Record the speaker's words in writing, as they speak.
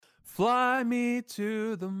Fly me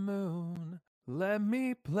to the moon. Let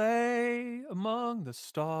me play among the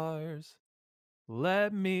stars.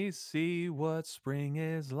 Let me see what spring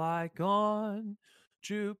is like on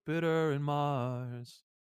Jupiter and Mars.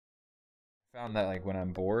 Found that like when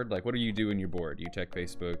I'm bored, like what do you do when you're bored? You check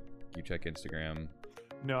Facebook, you check Instagram,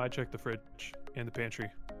 No, I check the fridge and the pantry.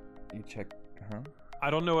 you check, huh? I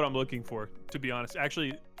don't know what I'm looking for, to be honest.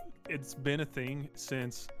 Actually, it's been a thing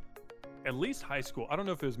since at least high school. I don't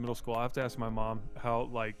know if it was middle school. I have to ask my mom how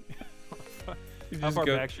how far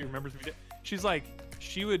back she remembers me. She's like,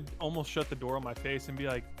 she would almost shut the door on my face and be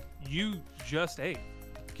like, "You just ate.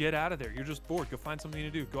 Get out of there. You're just bored. Go find something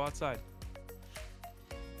to do. Go outside."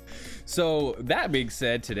 So that being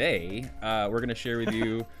said, today we're gonna share with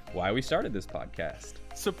you why we started this podcast.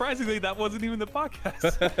 Surprisingly, that wasn't even the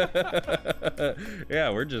podcast.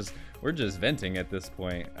 Yeah, we're just venting at this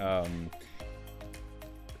point.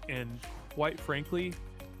 And quite frankly,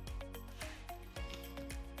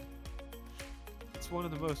 it's one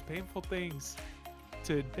of the most painful things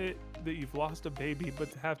to admit that you've lost a baby,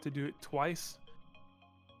 but to have to do it twice,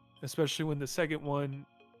 especially when the second one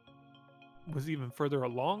was even further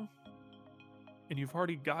along, and you've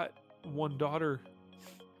already got one daughter,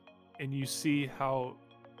 and you see how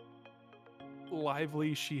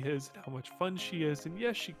lively she is and how much fun she is, and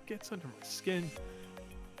yes, she gets under my skin,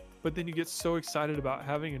 but then you get so excited about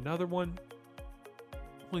having another one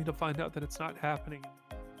only to find out that it's not happening.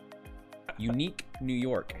 Unique New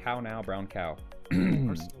York. How now, brown cow? The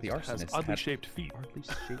arsonist has oddly shaped feet. Oddly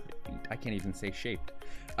shaped feet. I can't even say shaped.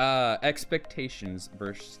 Expectations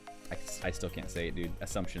versus. I still can't say it, dude.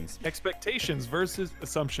 Assumptions. Expectations versus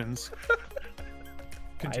assumptions.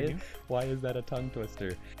 Continue. Why is that a tongue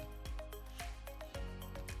twister?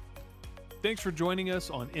 Thanks for joining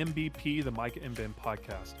us on MBP, the Micah and Ben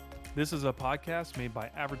podcast. This is a podcast made by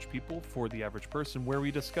average people for the average person where we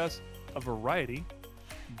discuss a variety,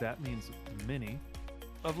 that means many,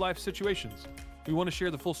 of life situations. We want to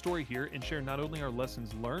share the full story here and share not only our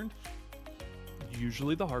lessons learned,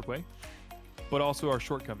 usually the hard way, but also our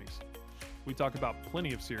shortcomings. We talk about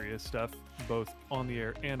plenty of serious stuff, both on the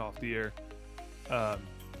air and off the air,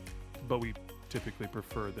 but we typically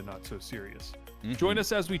prefer the not so serious. Mm-hmm. Join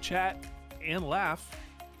us as we chat and laugh.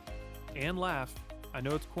 I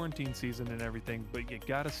know it's quarantine season and everything, but you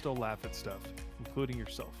gotta still laugh at stuff, including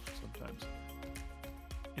yourself sometimes.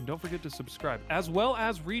 And don't forget to subscribe, as well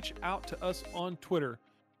as reach out to us on Twitter,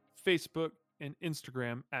 Facebook, and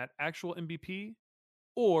Instagram at ActualMBP,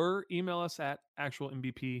 or email us at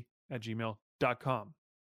actualmbp@gmail.com.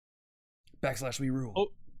 / we rule.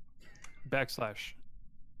 Oh,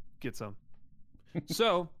 / get some.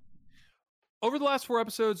 So, over the last 4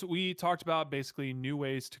 episodes, we talked about basically new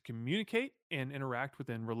ways to communicate and interact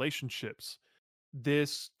within relationships.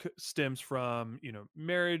 This stems from,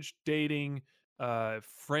 marriage, dating,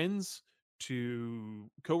 friends,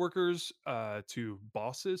 to coworkers, to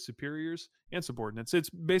bosses, superiors, and subordinates. It's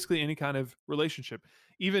basically any kind of relationship.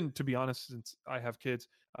 Even, to be honest, since I have kids,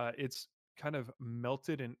 it's kind of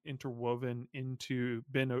melted and interwoven into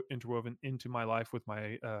my life with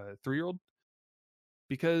my 3-year-old,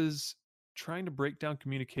 because trying to break down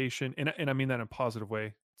communication, and I mean that in a positive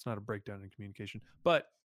way. It's not a breakdown in communication, but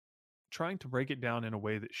trying to break it down in a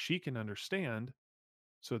way that she can understand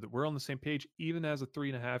so that we're on the same page, even as a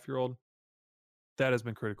 3.5-year-old, that has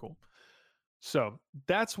been critical. So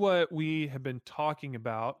that's what we have been talking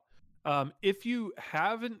about. If you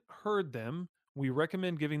haven't heard them, we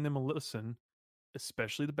recommend giving them a listen,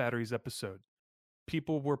 especially the batteries episode.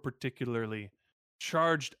 People were particularly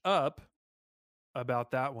charged up about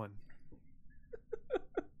that one.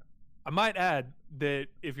 I might add that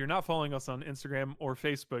if you're not following us on Instagram or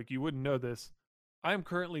Facebook, you wouldn't know this. I am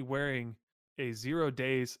currently wearing a 0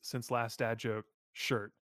 days since last dad joke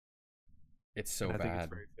shirt. It's so I bad. think it's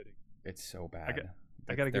very fitting. It's so bad.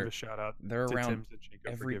 I got to give a shout out. They're to around Tim Zinchenko for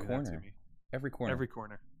every giving that to corner. me. Every corner. Every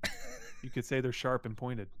corner. You could say they're sharp and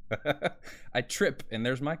pointed. I trip and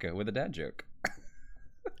there's Micah with a dad joke.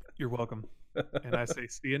 You're welcome. And I say,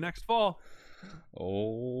 see you next fall.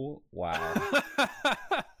 Oh, wow.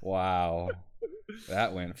 Wow.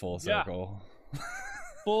 That went full circle. Yeah.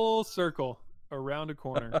 Full circle around a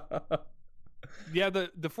corner. Yeah,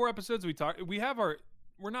 the 4 episodes we're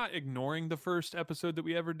not ignoring the first episode that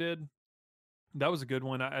we ever did. That was a good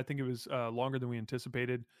one. I think it was longer than we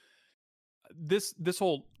anticipated. This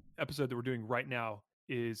whole episode that we're doing right now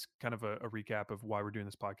is kind of a recap of why we're doing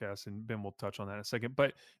this podcast, and Ben will touch on that in a second.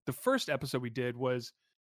 But the first episode we did was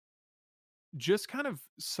just kind of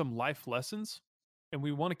some life lessons, and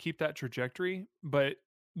we want to keep that trajectory. But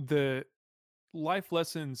the life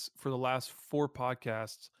lessons for the last 4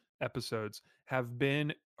 podcasts episodes have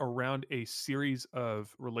been around a series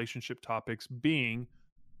of relationship topics being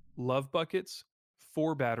love buckets,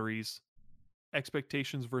 four batteries,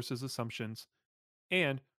 expectations versus assumptions,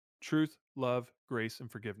 and truth, love, grace,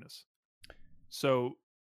 and forgiveness. So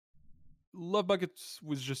love buckets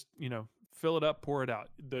was just, fill it up, pour it out.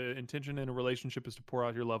 The intention in a relationship is to pour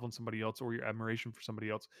out your love on somebody else or your admiration for somebody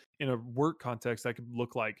else. In a work context, that could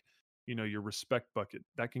look like, your respect bucket.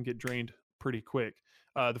 That can get drained pretty quick.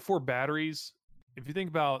 The four batteries, if you think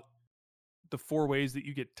about the four ways that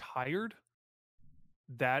you get tired,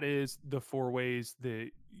 that is the four ways that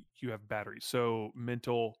you have batteries. So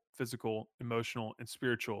mental, physical, emotional, and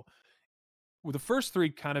spiritual. Well, the first three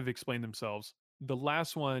kind of explain themselves. The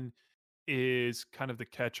last one is kind of the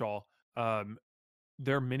catch-all. Um,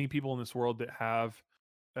 there are many people in this world that have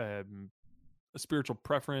um, a spiritual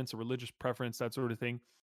preference, a religious preference, that sort of thing.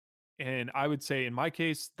 And I would say in my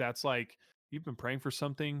case, that's like you've been praying for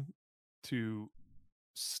something to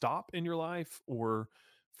stop in your life, or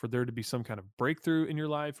for there to be some kind of breakthrough in your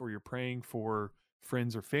life, or you're praying for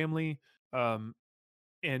friends or family. Um,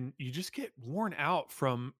 and you just get worn out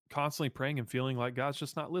from constantly praying and feeling like God's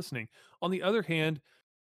just not listening. On the other hand,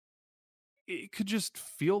 it could just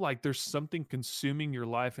feel like there's something consuming your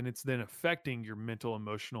life and it's then affecting your mental,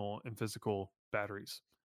 emotional, and physical batteries.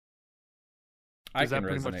 I can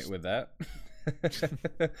resonate with that.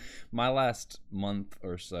 My last month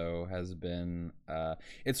or so has been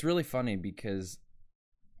it's really funny because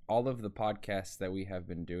all of the podcasts that we have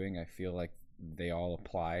been doing, I feel like they all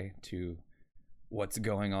apply to what's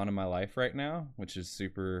going on in my life right now, which is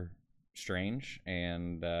super strange,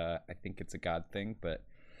 and I think it's a God thing. But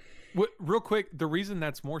real quick, the reason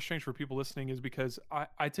that's more strange for people listening is because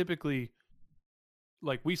I typically,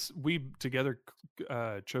 like, we together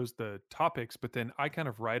chose the topics, but then I kind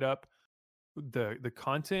of write up the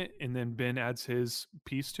content, and then Ben adds his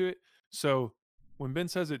piece to it. So when Ben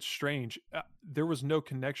says it's strange, there was no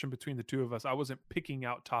connection between the two of us. I wasn't picking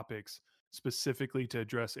out topics specifically to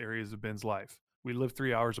address areas of Ben's life. We live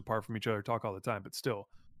 3 hours apart from each other, talk all the time, but still.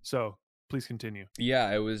 So please continue.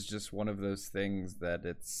 Yeah, it was just one of those things that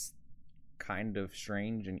it's kind of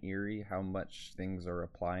strange and eerie how much things are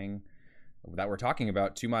applying that we're talking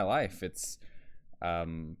about to my life. It's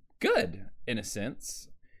good in a sense,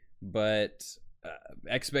 but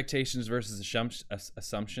expectations versus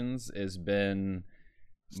assumptions has been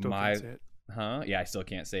Still my can't say it. Yeah, I still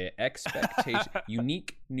can't say it. Expectation.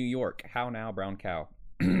 Unique New York. How now, brown cow?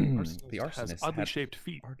 The arsonist has oddly shaped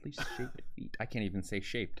feet. Oddly shaped feet. I can't even say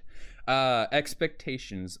shaped.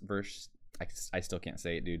 Expectations versus I still can't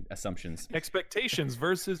say it, dude. Assumptions. Expectations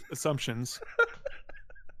versus assumptions.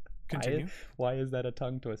 Continue. Why is that a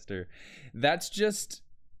tongue twister? That's just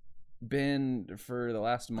been for the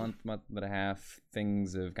last month and a half.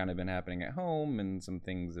 Things have kind of been happening at home, and some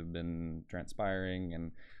things have been transpiring,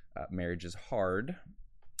 and marriage is hard.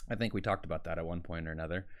 I think we talked about that at one point or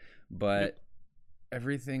another, but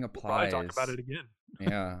everything applies. We'll probably talk about it again.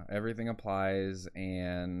 Yeah, everything applies,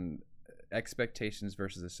 and expectations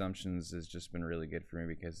versus assumptions has just been really good for me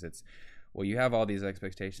because it's, well, you have all these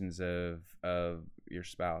expectations of your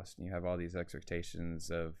spouse, and you have all these expectations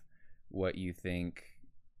of what you think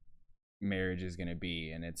marriage is going to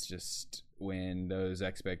be, and it's just when those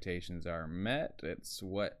expectations are met, it's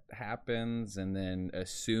what happens, and then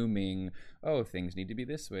assuming, oh, things need to be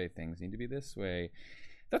this way, things need to be this way.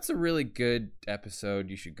 That's a really good episode.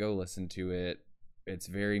 You should go listen to it. It's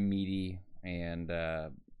very meaty, and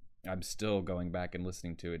I'm still going back and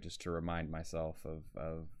listening to it just to remind myself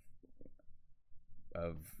of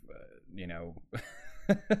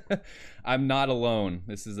I'm not alone.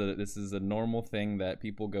 This is a normal thing that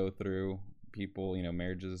people go through. People,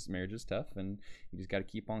 marriage is tough, and you just got to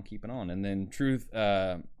keep on keeping on. And then truth,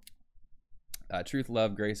 love,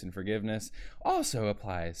 grace, and forgiveness also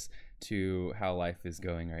applies to how life is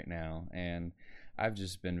going right now. And I've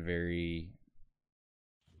just been very,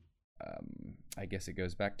 I guess it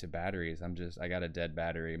goes back to batteries. I got a dead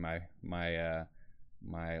battery. My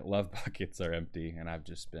love buckets are empty, and I've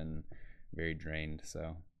just been very drained.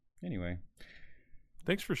 So anyway,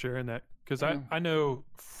 thanks for sharing that, because I know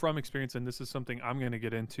from experience, and this is something I'm going to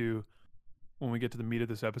get into when we get to the meat of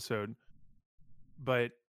this episode,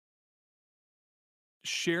 but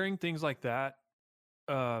sharing things like that,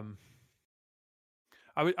 I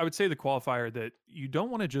would say the qualifier that you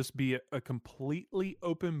don't want to just be a completely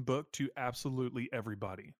open book to absolutely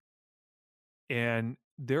everybody. And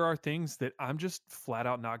there are things that I'm just flat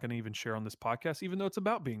out not going to even share on this podcast, even though it's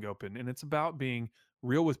about being open and it's about being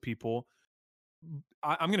real with people.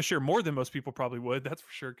 I'm going to share more than most people probably would. That's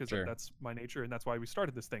for sure, because that's my nature, and that's why we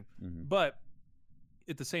started this thing. Mm-hmm. But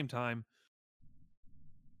at the same time,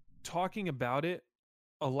 talking about it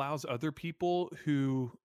allows other people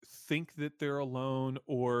who think that they're alone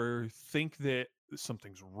or think that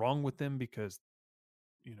something's wrong with them because,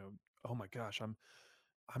 you know, oh my gosh,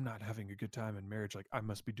 I'm not having a good time in marriage. Like, I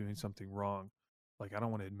must be doing something wrong. Like, I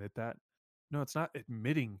don't want to admit that. No, it's not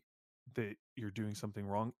admitting that you're doing something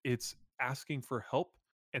wrong. It's asking for help.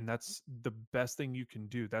 And that's the best thing you can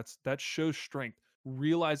do. That shows strength.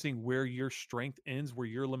 Realizing where your strength ends, where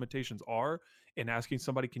your limitations are, and asking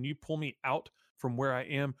somebody, can you pull me out from where I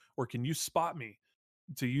am? Or can you spot me?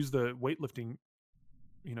 To use the weightlifting,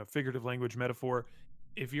 figurative language metaphor,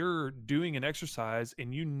 if you're doing an exercise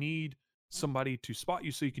and you need somebody to spot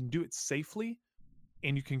you so you can do it safely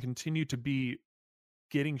and you can continue to be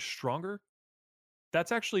getting stronger,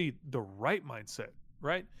 that's actually the right mindset,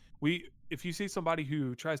 right? If you see somebody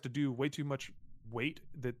who tries to do way too much weight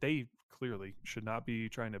that they clearly should not be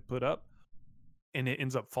trying to put up, and it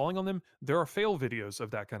ends up falling on them, there are fail videos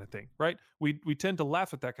of that kind of thing, right? We tend to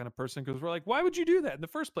laugh at that kind of person because we're like, why would you do that in the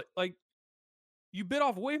first place? Like, you bit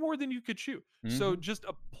off way more than you could chew. So just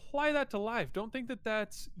apply that to life. Don't think that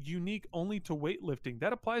that's unique only to weightlifting.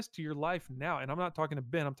 That applies to your life now. And I'm not talking to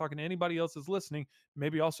Ben. I'm talking to anybody else that's listening,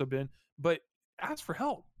 maybe also Ben, but ask for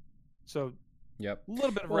help. So yep, a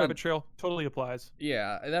little bit of a rabbit trail totally applies.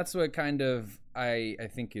 Yeah, that's what kind of I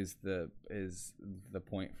think is the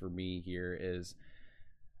point for me here, is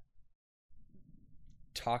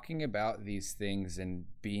talking about these things and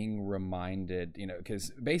being reminded,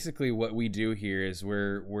 because basically what we do here is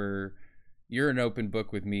you're an open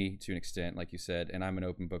book with me to an extent, like you said, and I'm an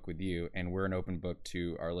open book with you, and we're an open book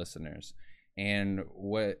to our listeners. And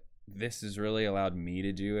what this has really allowed me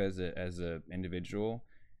to do as a individual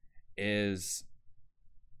is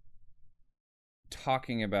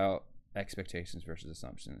talking about expectations versus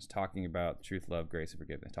assumptions, talking about truth, love, grace, and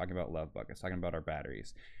forgiveness, talking about love buckets, talking about our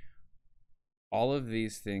batteries. All of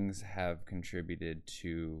these things have contributed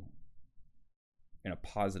to, in a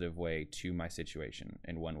positive way, to my situation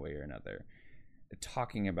in one way or another.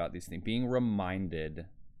 Talking about these things, being reminded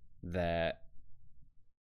that,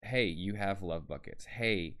 hey, you have love buckets.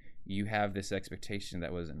 Hey, you have this expectation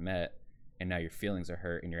that wasn't met, and now your feelings are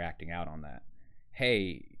hurt and you're acting out on that.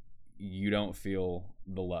 Hey, you don't feel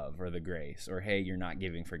the love or the grace, or hey, you're not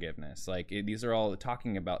giving forgiveness. These are all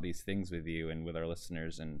talking about these things with you and with our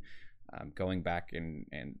listeners, and going back and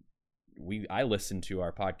I listen to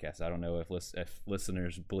our podcast. I don't know if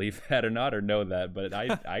listeners believe that or not, or know that, but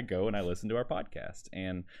I go and I listen to our podcast,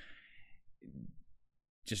 and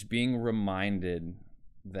just being reminded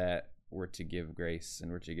that we're to give grace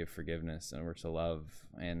and we're to give forgiveness and we're to love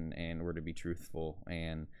and we're to be truthful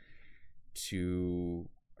and to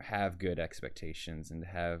have good expectations and to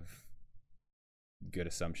have good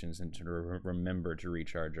assumptions and to remember to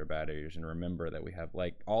recharge our batteries and remember that we have,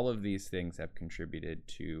 all of these things have contributed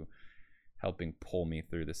to helping pull me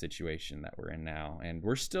through the situation that we're in now. And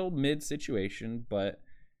we're still mid situation, but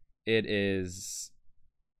I'm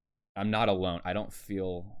not alone. I don't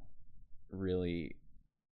feel really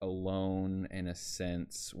alone in a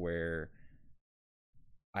sense where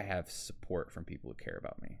I have support from people who care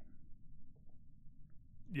about me.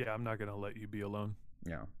 Yeah, I'm not going to let you be alone.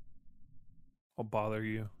 Yeah. I'll bother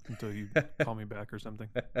you until you call me back or something.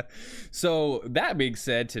 So that being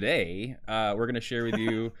said, today we're going to share with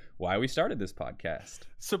you why we started this podcast.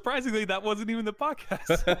 Surprisingly, that wasn't even the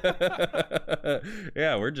podcast.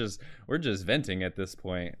 Yeah, we're just venting at this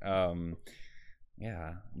point.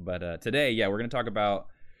 Yeah, but today, we're going to talk about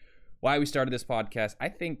why we started this podcast. I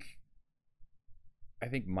think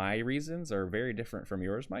my reasons are very different from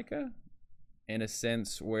yours, Micah, in a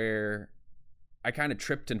sense where I kind of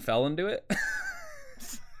tripped and fell into it.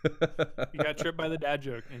 You got tripped by the dad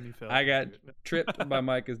joke and you fell. I got tripped by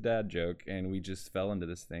Micah's dad joke, and we just fell into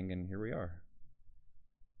this thing, and here we are.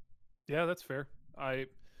 Yeah, that's fair. I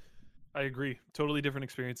agree. Totally different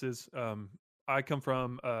experiences. I come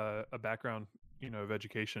from a background, of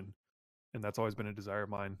education, and that's always been a desire of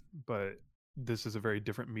mine. But this is a very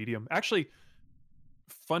different medium. Actually,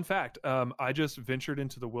 fun fact, I just ventured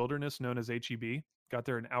into the wilderness known as HEB. Got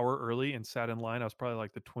there an hour early and sat in line. I was probably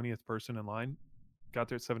like the 20th person in line. Got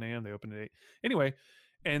there at 7 a.m. They opened at 8. Anyway,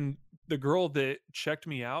 and the girl that checked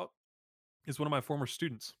me out is one of my former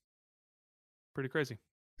students. Pretty crazy.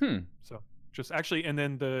 So just actually, and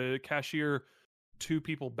then the cashier 2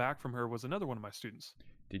 people back from her was another one of my students.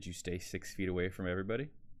 Did you stay 6 feet away from everybody?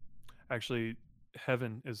 Actually,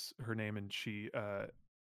 Heaven is her name, and she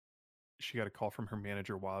got a call from her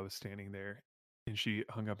manager while I was standing there. And she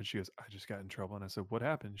hung up and she goes, I just got in trouble. And I said, what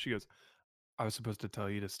happened? She goes, I was supposed to tell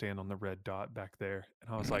you to stand on the red dot back there.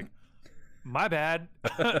 And I was like, my bad.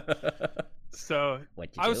 So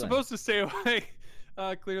I was supposed to stay away.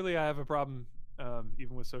 Clearly I have a problem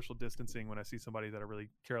even with social distancing, when I see somebody that I really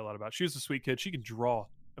care a lot about. She was a sweet kid. She can draw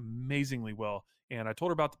amazingly well. And I told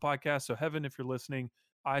her about the podcast. So, Heaven, if you're listening,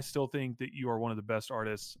 I still think that you are one of the best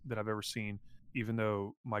artists that I've ever seen. Even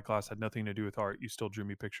though my class had nothing to do with art, you still drew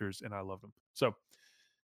me pictures and I loved them. So,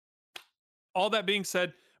 all that being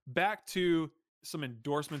said, back to some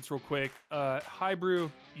endorsements real quick. Highbrew,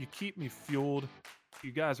 you keep me fueled.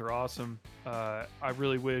 You guys are awesome. I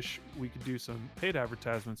really wish we could do some paid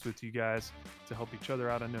advertisements with you guys to help each other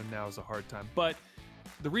out. I know now is a hard time, but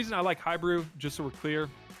the reason I like Highbrew, just so we're clear,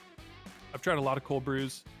 I've tried a lot of cold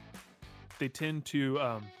brews. They tend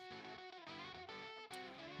to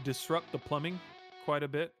disrupt the plumbing quite a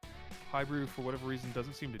bit. Highbrew, for whatever reason,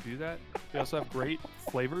 doesn't seem to do that. They also have great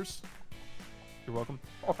flavors. You're welcome.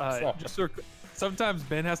 Sometimes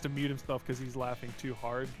Ben has to mute himself because he's laughing too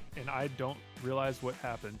hard, and I don't realize what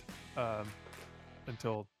happened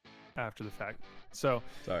until after the fact. So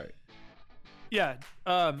sorry. Yeah,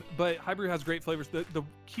 but Highbrew has great flavors. The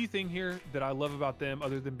key thing here that I love about them,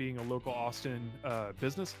 other than being a local Austin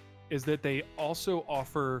business, is that they also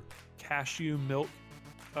offer cashew milk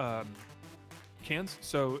cans.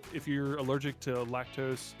 So if you're allergic to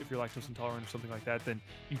lactose, if you're lactose intolerant or something like that, then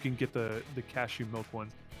you can get the cashew milk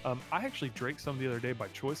ones. I actually drank some the other day by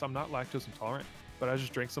choice. I'm not lactose intolerant, but I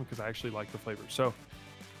just drank some because I actually like the flavor. So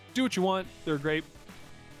do what you want. They're great.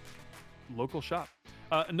 Local shop.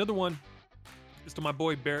 Another one is to my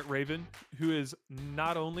boy Barrett Raven, who is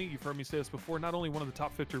not only, you've heard me say this before, not only one of the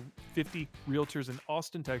top 50 realtors in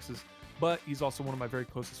Austin, Texas, but he's also one of my very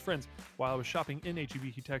closest friends. While I was shopping in HEB,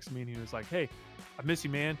 he texted me and he was like, "Hey, I miss you,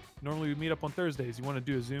 man. Normally we meet up on Thursdays. You want to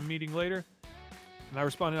do a Zoom meeting later?" And I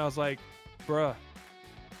responded, I was like, "Bruh,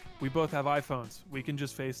 we both have iPhones. We can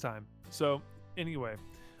just FaceTime." So anyway,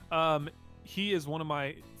 he is one of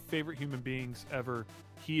my favorite human beings ever.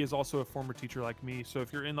 He is also a former teacher like me. So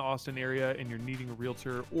if you're in the Austin area and you're needing a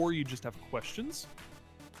realtor or you just have questions,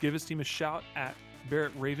 give his team a shout at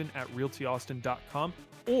barrettraven@realtyaustin.com,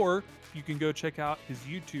 or you can go check out his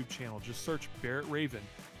YouTube channel. Just search Barrett Raven.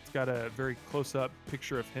 It's got a very close-up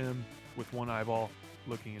picture of him with one eyeball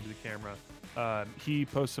looking into the camera. He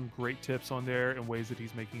posts some great tips on there and ways that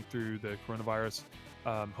he's making through the coronavirus.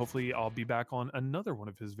 Hopefully I'll be back on another one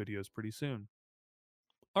of his videos pretty soon.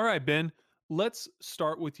 All right, Ben, let's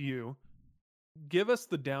start with you. Give us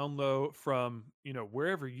the down low from,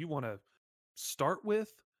 wherever you want to start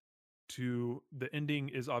with to the ending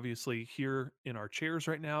is obviously here in our chairs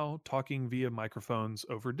right now, talking via microphones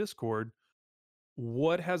over Discord.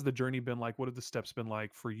 What has the journey been like? What have the steps been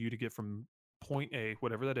like for you to get from point A,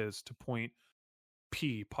 whatever that is, to point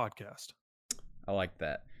P podcast? I like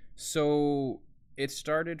that. So it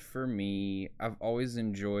started for me, I've always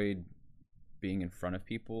enjoyed being in front of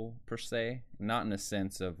people per se, not in a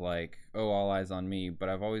sense of like, oh, all eyes on me, but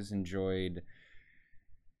I've always enjoyed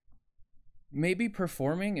maybe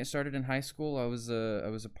performing. It started in high school. I was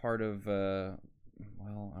a part of we're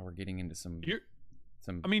getting into some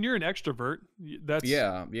I mean, you're an extrovert. That's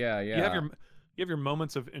yeah. You have your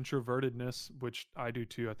moments of introvertedness, which I do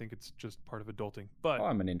too. I think it's just part of adulting. But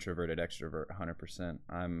I'm an introverted extrovert, 100%.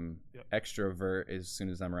 I'm extrovert as soon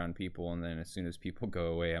as I'm around people, and then as soon as people go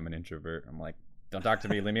away, I'm an introvert. I'm like, don't talk to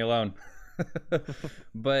me, leave me alone.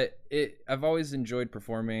 But I've always enjoyed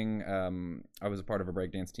performing. I was a part of a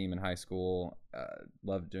breakdance team in high school.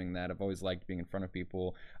 Loved doing that. I've always liked being in front of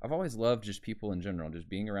people. I've always loved just people in general, just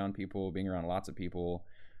being around people, being around lots of people.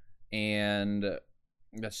 And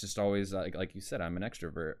that's just always, like you said, I'm an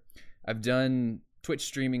extrovert. I've done Twitch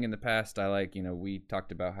streaming in the past. I like, we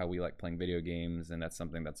talked about how we like playing video games, and that's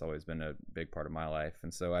something that's always been a big part of my life.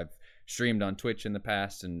 And so I've streamed on Twitch in the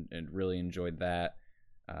past and really enjoyed that.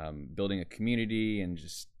 Building a community, and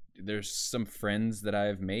just there's some friends that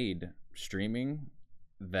I've made streaming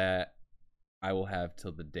that I will have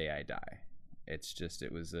till the day I die. It's just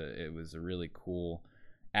it was a really cool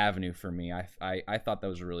avenue for me. I thought that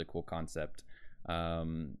was a really cool concept. I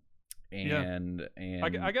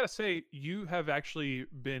gotta say, you have actually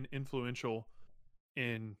been influential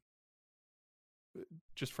in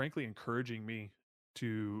just frankly encouraging me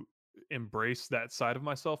to embrace that side of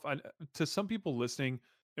myself. To some people listening,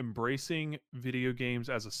 embracing video games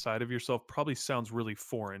as a side of yourself probably sounds really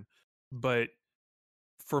foreign, but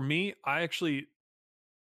for me, I actually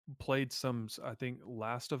played some, I think,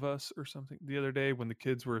 Last of Us or something the other day when the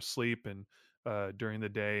kids were asleep and during the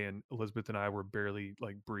day, and Elizabeth and I were barely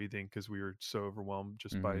like breathing because we were so overwhelmed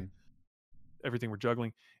just by everything we're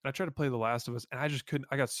juggling. And I tried to play The Last of Us and I just couldn't.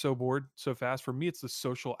 I got so bored so fast. For me, it's the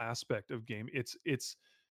social aspect of game. It's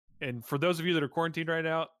and for those of you that are quarantined right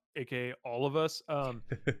now, aka all of us,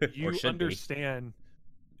 you understand.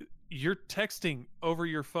 You're texting over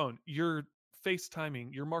your phone. You're FaceTiming,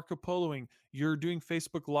 you're Marco Poloing, you're doing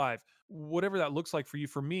Facebook Live, whatever that looks like for you.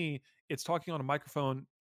 For me, it's talking on a microphone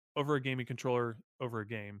over a gaming controller over a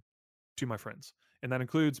game to my friends. And that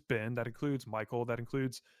includes Ben, that includes Michael, that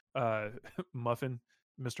includes uh, Muffin,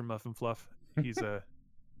 Mr. Muffin Fluff. He's a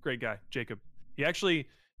great guy, Jacob. He actually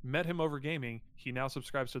met him over gaming. He now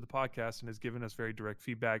subscribes to the podcast and has given us very direct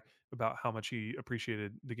feedback about how much he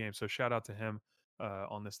appreciated the game. So shout out to him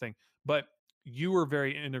on this thing. But you were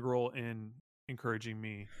very integral in encouraging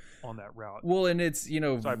me on that route. Well, and it's,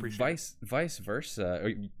 So I appreciate vice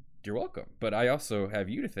versa. You're welcome. But I also have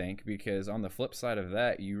you to thank, because on the flip side of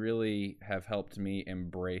that, you really have helped me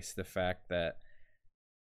embrace the fact that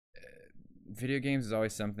video games is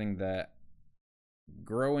always something that,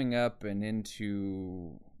 growing up and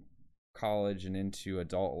into college and into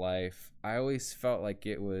adult life, I always felt like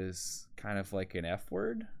it was kind of like an F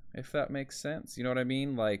word, if that makes sense. You know what I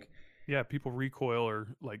mean? Like, yeah, people recoil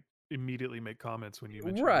or like immediately make comments when you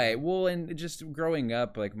mention right. Well, and just growing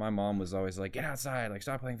up, like, my mom was always like, get outside, like,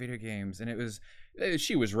 stop playing video games. And it was,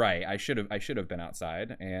 she was right. I should have been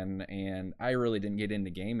outside. And I really didn't get into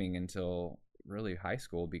gaming until really high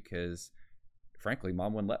school, because frankly,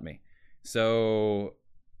 mom wouldn't let me. So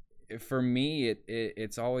for me,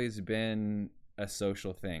 it's always been a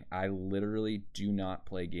social thing. I literally do not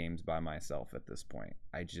play games by myself at this point.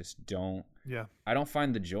 I just don't. Yeah. I don't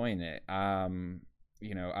find the joy in it.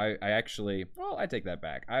 I actually, well, I take that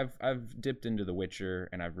back. I've dipped into The Witcher,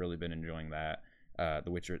 and I've really been enjoying that.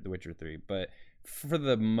 The Witcher 3. But for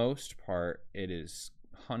the most part, it is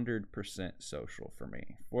 100% social for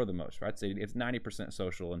me. For the most part, I'd say it's 90%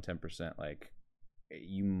 social and 10% like,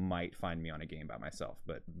 you might find me on a game by myself,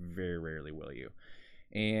 but very rarely will you.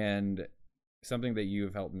 And something that you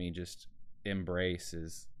have helped me just embrace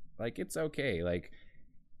is, like, it's okay. Like,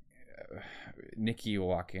 Nikki will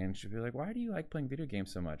walk in, she'll be like, why do you like playing video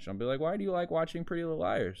games so much? I'll be like, why do you like watching Pretty Little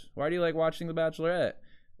Liars? Why do you like watching The Bachelorette?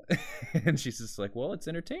 And she's just like, well, it's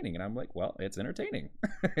entertaining. And I'm like, well, it's entertaining.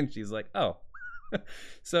 And she's like, oh.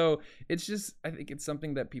 So it's just, I think it's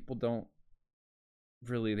something that people don't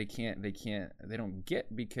really, they don't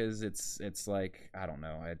get, because it's like, I don't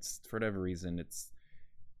know, it's, for whatever reason, it's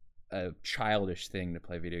a childish thing to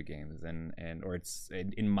play video games, and or it's,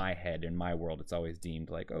 in my head, in my world, it's always deemed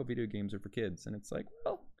like, oh, video games are for kids. And it's like,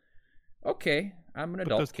 well, okay, I'm an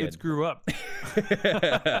adult. Those kids grew up.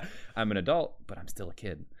 I'm an adult, but I'm still a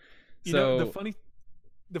kid. You know,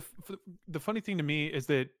 the funny thing to me is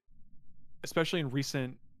that, especially in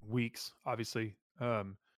recent weeks, obviously,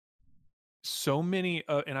 so many,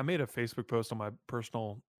 and I made a Facebook post on my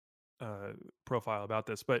personal profile about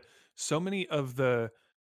this, but so many of the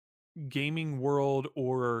gaming world,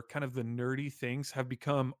 or kind of the nerdy things, have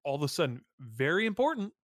become all of a sudden very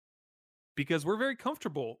important, because we're very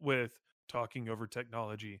comfortable with talking over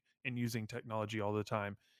technology and using technology all the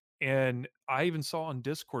time. And I even saw on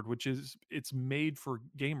Discord, which is, it's made for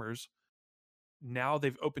gamers. Now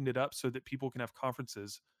they've opened it up so that people can have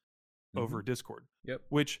conferences over Discord. Yep.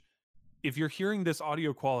 Which, if you're hearing this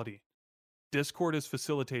audio quality, Discord is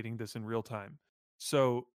facilitating this in real time.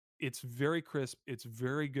 So it's very crisp. It's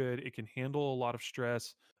very good. It can handle a lot of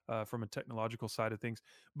stress from a technological side of things.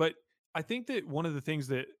 But I think that one of the things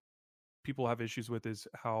that people have issues with is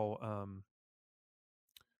how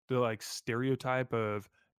the like stereotype of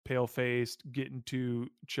pale faced, getting too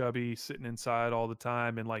chubby, sitting inside all the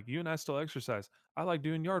time, and like, you and I still exercise. I like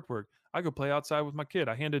doing yard work. I go play outside with my kid.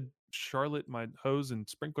 I handed Charlotte my hose and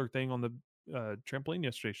sprinkler thing on the trampoline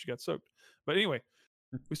yesterday. She got soaked. But anyway,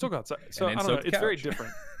 we still go outside. So I don't know. It's very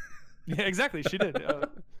different. Yeah, exactly. She did. I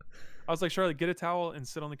was like, Charlotte, get a towel and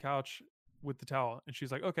sit on the couch with the towel. And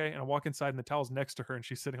she's like, okay. And I walk inside, and the towel's next to her, and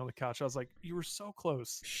she's sitting on the couch. I was like, you were so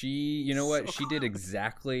close. You know what? She did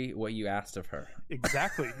exactly what you asked of her.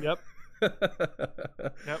 Exactly. Yep.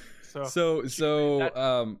 Yep. So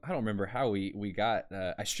I don't remember how we got.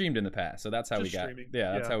 I streamed in the past, so that's how we got. Streaming.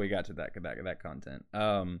 Yeah, that's how we got to that content.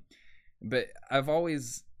 But I've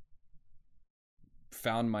always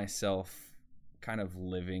found myself kind of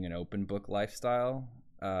living an open book lifestyle,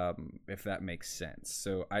 if that makes sense.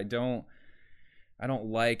 So I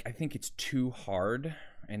think it's too hard,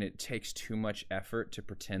 and it takes too much effort to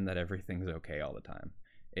pretend that everything's okay all the time.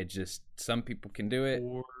 It just, some people can do it.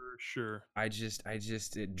 For sure. I just,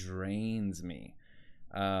 it drains me.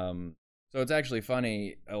 So it's actually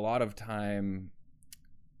funny. A lot of time,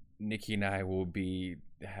 Nikki and I will be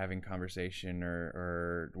having conversation,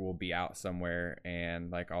 or we'll be out somewhere,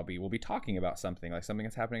 and like we'll be talking about something, like something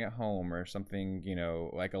that's happening at home, or something,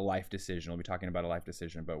 like a life decision. We'll be talking about a life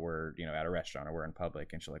decision, but we're, at a restaurant, or we're in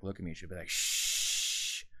public, and she'll like look at me, she'll be like,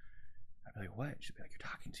 shh. I'd be like, what? She'll be like, you're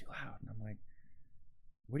talking too loud. And I'm like,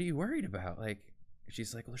 what are you worried about? Like,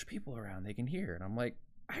 she's like, well, there's people around, they can hear. And I'm like,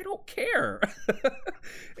 I don't care.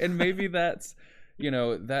 And maybe that's,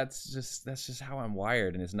 that's just how I'm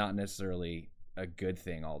wired, and it's not necessarily a good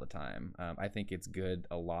thing all the time. I think it's good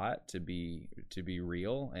a lot to be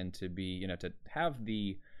real, and to be, to have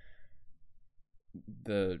the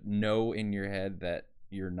know in your head that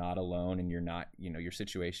you're not alone, and you're not, your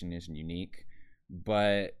situation isn't unique.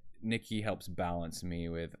 But Nikki helps balance me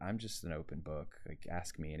with, I'm just an open book. Like,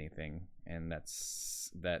 ask me anything. And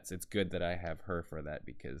it's good that I have her for that,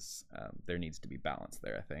 because there needs to be balance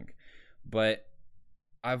there, I think. But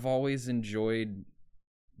I've always enjoyed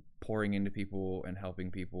pouring into people and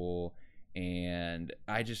helping people. And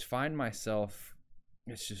I just find myself,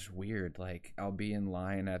 it's just weird. Like, I'll be in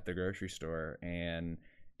line at the grocery store, and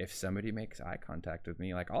if somebody makes eye contact with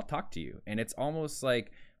me, like, I'll talk to you. And it's almost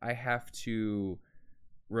like I have to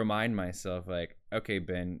remind myself, like, okay,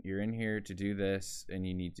 Ben, you're in here to do this, and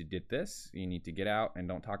you need to get this. You need to get out and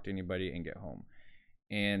don't talk to anybody and get home.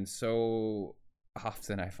 And so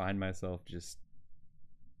often I find myself just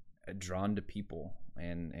drawn to people,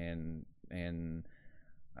 and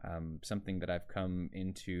something that I've come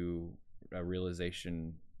into a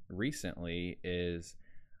realization recently is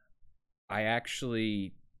I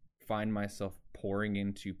actually find myself pouring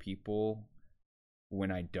into people when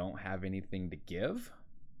I don't have anything to give.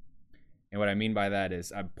 And what I mean by that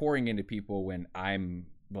is I'm pouring into people when I'm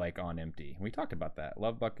like on empty. We talked about that.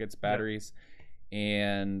 Love buckets, batteries. Yeah.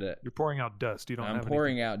 And you're pouring out dust. You don't I'm have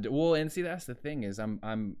pouring anything. out. Well, and see, that's the thing is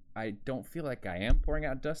I don't feel like I am pouring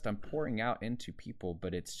out dust. I'm pouring out into people,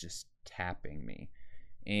 but it's just tapping me.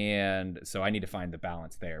 And so I need to find the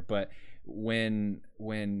balance there. But when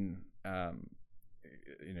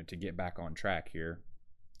to get back on track here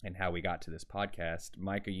and how we got to this podcast,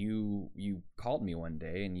 Micah, you called me one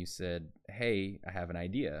day and you said, hey, I have an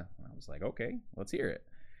idea. I was like, okay, let's hear it.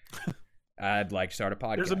 I'd like to start a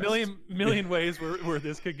podcast. There's a million ways where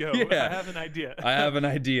this could go. Yeah. I have an idea. I have an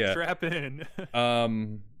idea. Strap in.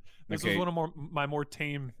 This was one of my more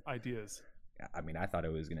tame ideas. I mean, I thought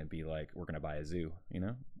it was going to be like, we're going to buy a zoo,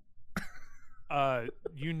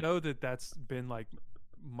 That's been like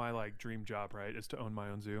my like dream job, right? Is to own my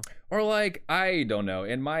own zoo. Or like, I don't know.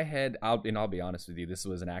 In my head, I'll be honest with you, this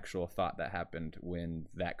was an actual thought that happened when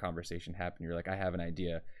that conversation happened. You're like, I have an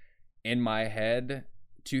idea. In my head,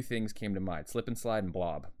 two things came to mind: Slip and Slide and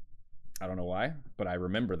Blob. I don't know why, but I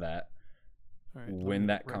remember that when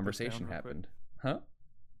that conversation happened. Huh?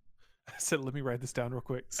 I said, let me write this down real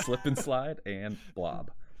quick. Slip and Slide and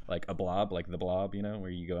Blob. Like a blob, like the blob, where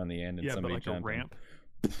you go on the end and somebody but like a ramp.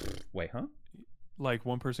 Wait, huh? Like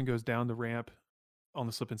one person goes down the ramp on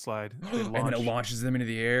the slip and slide. And then it launches them into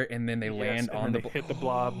the air, and then they land on the hit the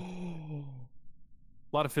blob. A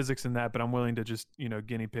lot of physics in that, but I'm willing to just,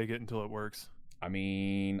 guinea pig it until it works. I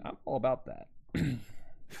mean, I'm all about that.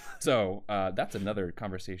 So that's another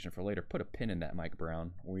conversation for later. Put a pin in that, Mike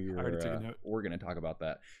Brown. We're going to talk about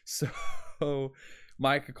that. So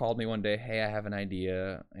Mike called me one day. Hey, I have an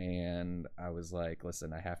idea. And I was like,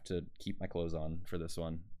 listen, I have to keep my clothes on for this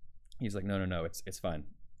one. He's like, no, it's fine.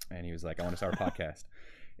 And he was like, I want to start a podcast.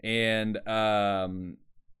 And I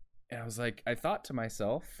was like, I thought to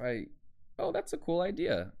myself, that's a cool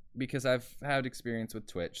idea, because I've had experience with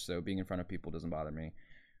Twitch, so being in front of people doesn't bother me.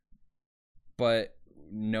 But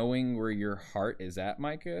knowing where your heart is at,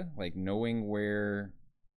 Micah, like knowing where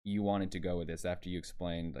you wanted to go with this after you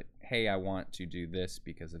explained, like, hey, I want to do this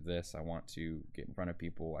because of this. I want to get in front of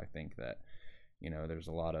people. I think that, there's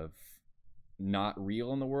a lot of not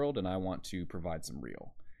real in the world, and I want to provide some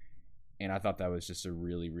real. And I thought that was just a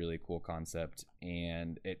really, really cool concept,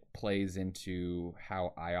 and it plays into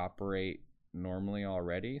how I operate normally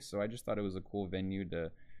already. So I just thought it was a cool venue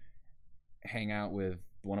to hang out with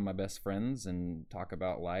one of my best friends and talk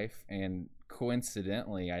about life. And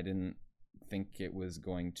coincidentally, I didn't think it was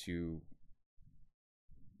going to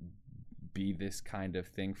be this kind of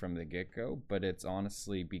thing from the get-go, but it's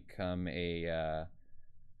honestly become a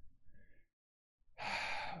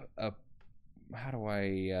how do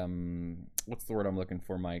I what's the word I'm looking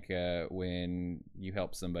for, Mike, when you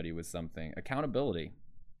help somebody with something? Accountability.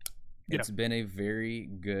 Yeah. It's been a very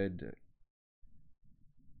good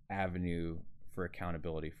avenue for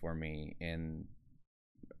accountability for me in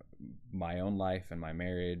my own life and my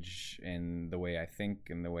marriage and the way I think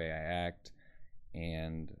and the way I act.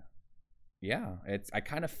 And yeah, I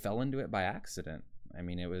kind of fell into it by accident. I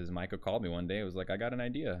mean, it was Micah called me one day. It was like, I got an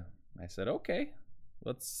idea. I said, okay,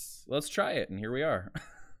 let's try it. And here we are.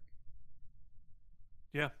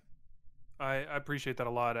 Yeah, I appreciate that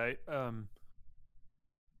a lot.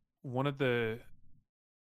 One of the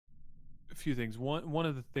few things. One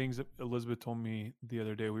of the things that Elizabeth told me the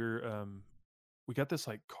other day, we got this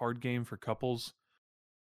like card game for couples,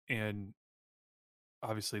 and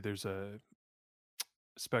obviously there's a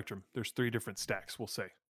spectrum. There's 3 different stacks, we'll say.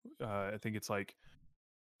 I think it's like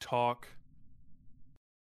talk,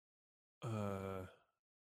 and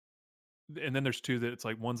then there's 2 that it's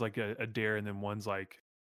like one's like a dare, and then one's like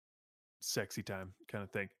sexy time kind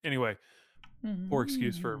of thing. Anyway, poor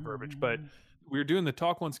excuse for verbiage, but we were doing the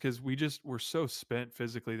talk ones because we're so spent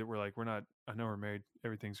physically that we're like, I know we're married,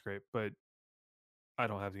 everything's great, but I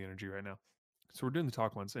don't have the energy right now. So we're doing the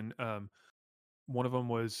talk ones, and one of them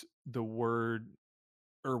was the word,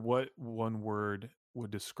 or what one word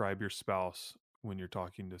would describe your spouse when you're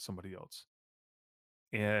talking to somebody else.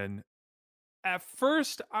 And at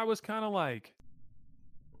first I was kind of like,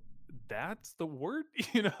 that's the word,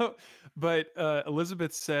 but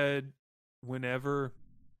Elizabeth said whenever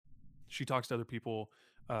she talks to other people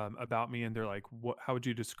about me and they're like, how would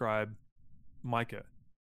you describe Micah?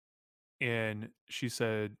 And she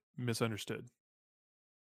said, misunderstood.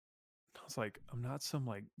 I was like, I'm not some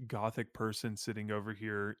like gothic person sitting over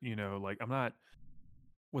here, like I'm not,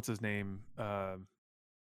 what's his name?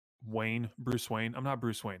 Bruce Wayne. I'm not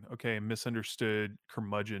Bruce Wayne. Okay. Misunderstood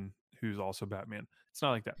curmudgeon who's also Batman. It's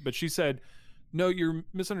not like that. But she said, no, you're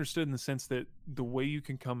misunderstood in the sense that the way you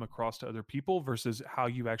can come across to other people versus how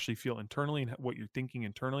you actually feel internally and what you're thinking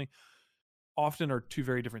internally often are 2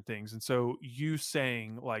 very different things. And so you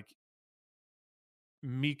saying like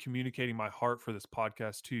me communicating my heart for this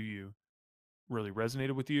podcast to you really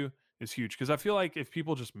resonated with you is huge. Because I feel like if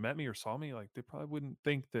people just met me or saw me, like they probably wouldn't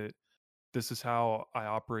think that this is how I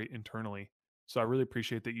operate internally. So I really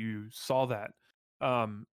appreciate that you saw that.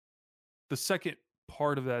 The second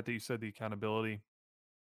part of that you said, the accountability,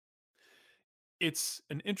 it's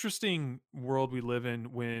an interesting world we live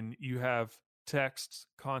in when you have texts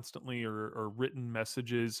constantly or written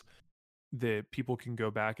messages that people can go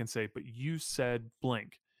back and say, but you said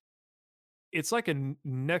blank. It's like a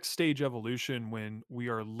next stage evolution when we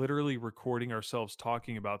are literally recording ourselves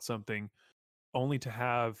talking about something only to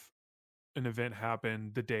have an event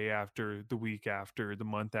happen the day after, the week after, the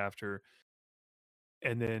month after.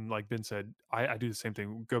 And then, like Ben said, I do the same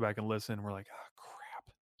thing. Go back and listen. We're like,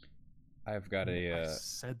 crap. I've got I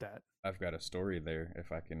said that. I've got a story there,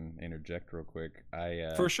 if I can interject real quick.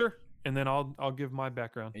 For sure. And then I'll give my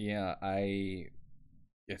background. Yeah,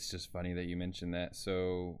 it's just funny that you mentioned that.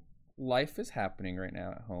 So life is happening right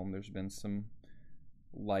now at home. There's been some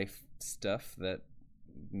life stuff that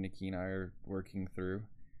Nikki and I are working through.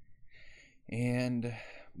 And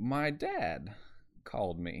my dad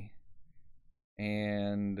called me,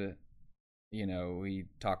 and we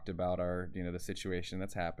talked about our the situation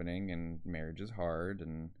that's happening, and marriage is hard,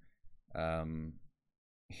 and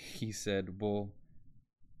he said, well,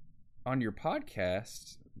 on your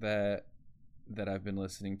podcast that I've been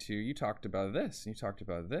listening to, you talked about this, and you talked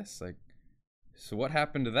about this, like, so what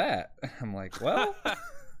happened to that? I'm like, well,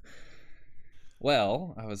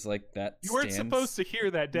 well, I was like, that you weren't supposed to hear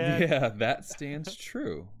that, Dad. Yeah, that stands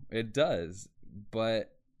true. It does.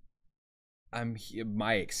 But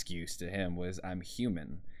my excuse to him was I'm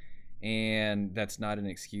human. And that's not an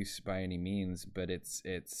excuse by any means, but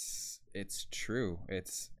it's true.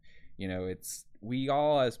 It's we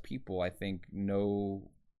all as people, I think, know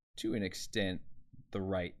to an extent the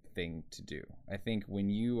right thing to do. I think when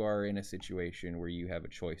you are in a situation where you have a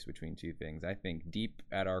choice between 2 things, I think deep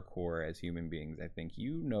at our core as human beings, I think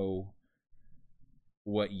you know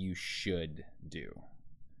what you should do.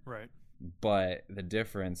 Right. But the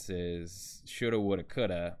difference is shoulda, woulda,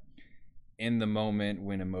 coulda. In the moment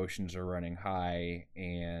when emotions are running high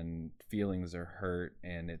and feelings are hurt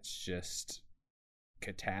and it's just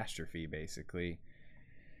catastrophe, basically,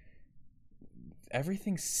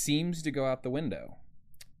 everything seems to go out the window.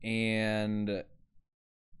 And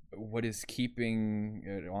what's kept me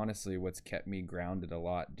grounded a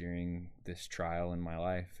lot during this trial in my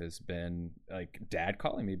life has been like Dad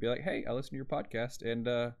calling me, be like, hey, I listened to your podcast,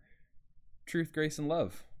 and truth, grace, and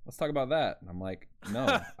love, let's talk about that. And I'm like,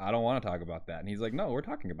 no, I don't want to talk about that. And he's like, no, we're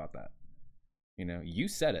talking about that. You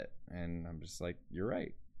said it. And I'm just like, you're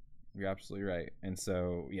right. You're absolutely right. And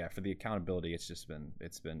so, yeah, for the accountability, it's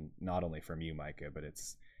been not only from you, Micah, but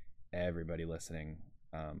it's everybody listening.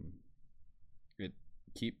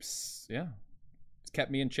 It's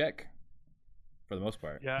kept me in check for the most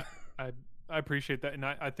part. Yeah, I appreciate that. And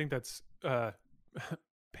I think that's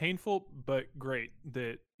painful, but great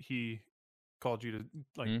that he called you to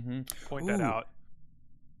point that out.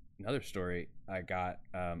 Another story I got,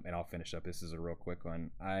 and I'll finish up. This is a real quick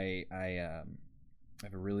one. I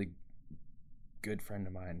have a really good friend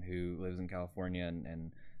of mine who lives in California,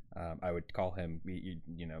 and I would call him,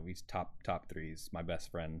 you know, he's top threes, my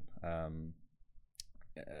best friend.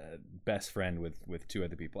 Best friend with two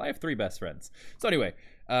other people. I have three best friends. So anyway,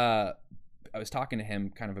 I was talking to him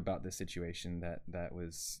kind of about this situation that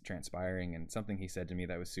was transpiring, and something he said to me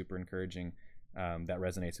that was super encouraging, that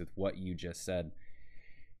resonates with what you just said,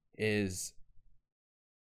 is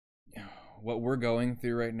what we're going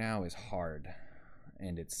through right now is hard,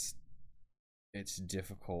 and it's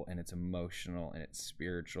difficult, and it's emotional, and it's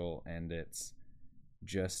spiritual, and it's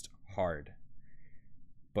just hard.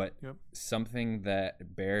 But Yep. something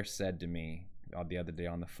that Bear said to me the other day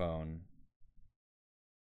on the phone,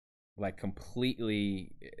 like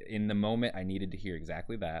completely in the moment, I needed to hear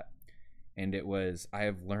exactly that. And it was, I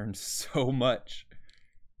have learned so much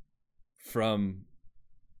from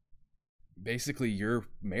basically your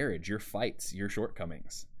marriage, your fights, your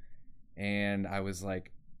shortcomings. And I was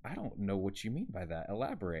like, I don't know what you mean by that.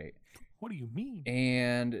 Elaborate. What do you mean?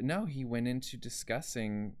 And no, he went into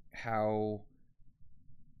discussing how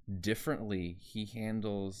differently he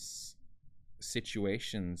handles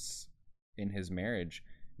situations in his marriage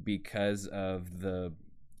because of the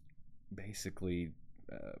basically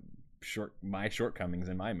my shortcomings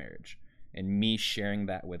in my marriage, and me sharing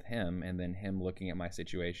that with him, and then him looking at my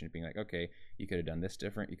situation being like, okay, you could have done this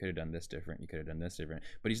different, you could have done this different, you could have done this different.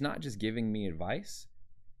 But he's not just giving me advice.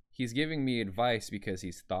 He's giving me advice because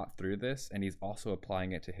he's thought through this, and he's also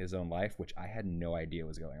applying it to his own life, which I had no idea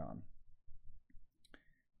was going on.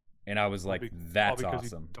 And I was like, that's all because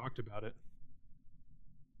awesome. He talked about it.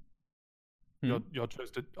 Y'all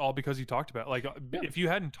chose to all because he talked about it. Like, if you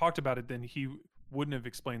hadn't talked about it, then he wouldn't have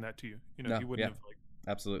explained that to you. You know, No, he wouldn't have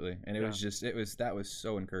absolutely. And it was just, that was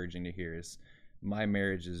so encouraging to hear. Is my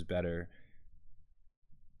marriage is better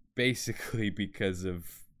basically because of,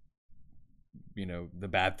 you know, the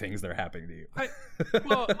bad things that are happening to you.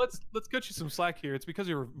 Well, let's cut you some slack here. It's because of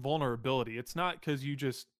your vulnerability. It's not because you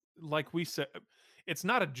just, like we said, it's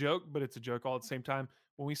not a joke, but it's a joke all at the same time.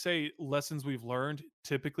 When we say lessons we've learned,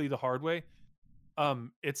 typically the hard way,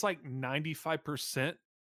 it's like 95%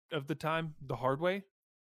 of the time the hard way.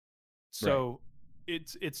 So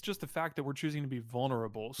it's just the fact that we're choosing to be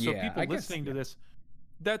vulnerable. So people listening to this,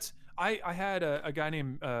 that's I had a guy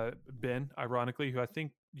named Ben, ironically, who I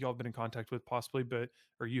think y'all have been in contact with possibly,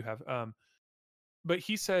 or you have. But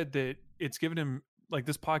he said that it's given him, like,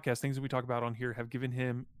 this podcast, things that we talk about on here have given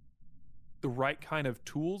him the right kind of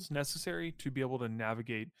tools necessary to be able to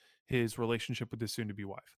navigate his relationship with his soon-to-be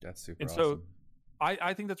wife. That's super awesome. So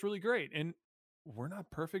I think that's really great. And we're not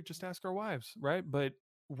perfect. Just ask our wives, right? But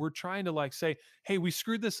we're trying to, like, say, hey, we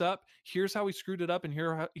screwed this up. Here's how we screwed it up, and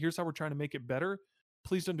here's how we're trying to make it better.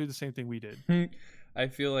 Please don't do the same thing we did. I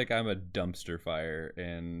feel like I'm a dumpster fire,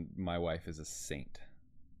 and my wife is a saint.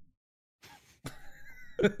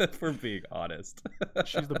 For being honest.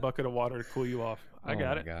 She's the bucket of water to cool you off. I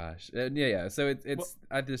got it. Oh my gosh. Yeah. So it's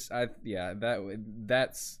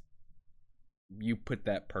that's you put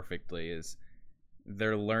that perfectly. Is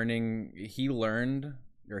they're learning. He learned,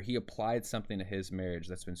 or he applied something to his marriage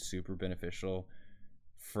that's been super beneficial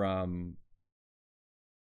from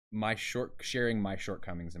sharing my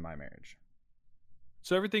shortcomings in my marriage.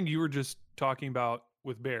 So everything you were just talking about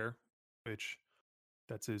with Bear, which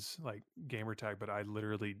that's his, like, gamer tag, but I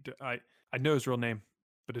literally I know his real name,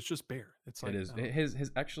 but it's just Bear. It's like, it is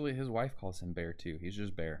his actually his wife calls him Bear too. He's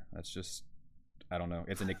just Bear. That's just, I don't know.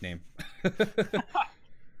 It's a nickname.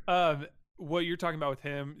 What you're talking about with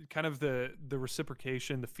him, kind of the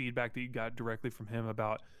reciprocation, the feedback that you got directly from him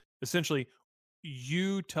about essentially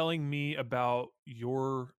you telling me about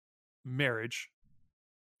your marriage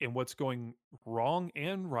and what's going wrong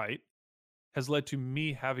and right has led to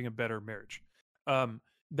me having a better marriage.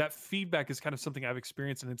 That feedback is kind of something I've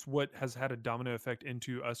experienced, and it's what has had a domino effect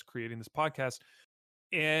into us creating this podcast.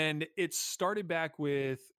 And it started back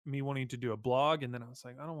with me wanting to do a blog, and then I was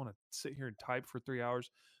like, I don't want to sit here and type for 3 hours.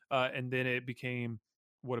 And then it became,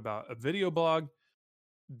 what about a video blog?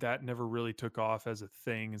 That never really took off as a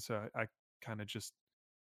thing, and so I kind of just,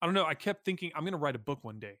 I don't know. I kept thinking I'm going to write a book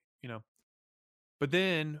one day, you know. But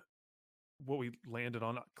then what we landed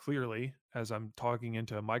on, clearly, as I'm talking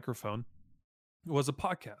into a microphone, was a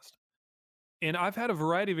podcast. And I've had a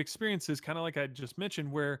variety of experiences, kind of like I just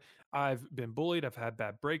mentioned, where I've been bullied, I've had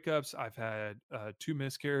bad breakups, I've had 2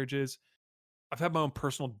 miscarriages, I've had my own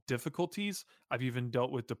personal difficulties, I've even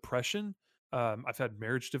dealt with depression, I've had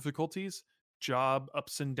marriage difficulties, job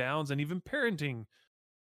ups and downs, and even parenting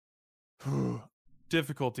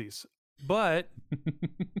difficulties. But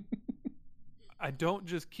I don't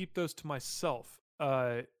just keep those to myself.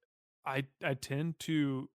 I tend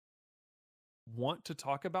to want to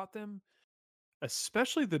talk about them,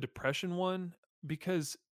 especially the depression one,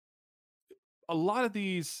 because a lot of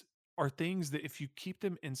these are things that if you keep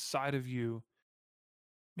them inside of you,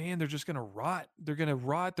 man, they're just going to rot. They're going to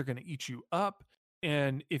rot. They're going to eat you up.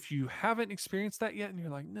 And if you haven't experienced that yet and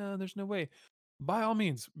you're like, no, there's no way, by all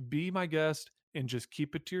means, be my guest and just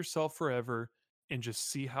keep it to yourself forever and just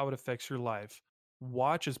see how it affects your life.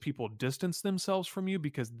 Watch as people distance themselves from you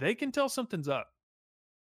because they can tell something's up.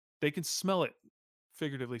 They can smell it,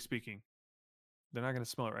 figuratively speaking. They're not going to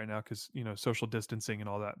smell it right now because, social distancing and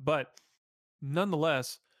all that. But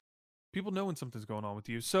nonetheless, people know when something's going on with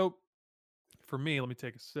you. So for me, let me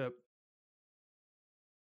take a sip.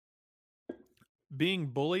 Being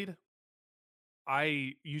bullied,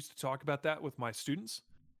 I used to talk about that with my students.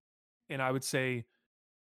 And I would say,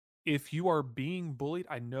 if you are being bullied,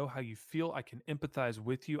 I know how you feel. I can empathize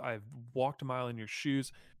with you. I've walked a mile in your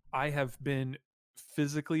shoes. I have been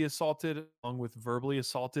physically assaulted along with verbally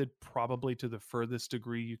assaulted, probably to the furthest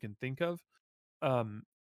degree you can think of. Um,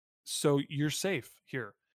 so you're safe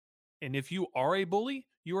here. And if you are a bully,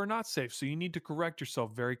 you are not safe. So you need to correct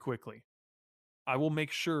yourself very quickly. I will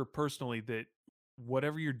make sure personally that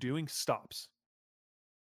whatever you're doing stops.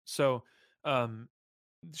 So, um,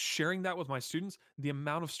 sharing that with my students, the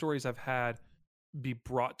amount of stories I've had be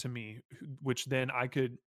brought to me, which then I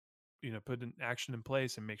could, put an action in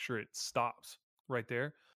place and make sure it stops right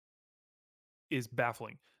there, is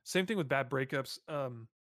baffling. Same thing with bad breakups.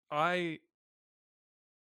 I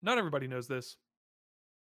Not everybody knows this,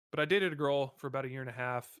 but I dated a girl for about a year and a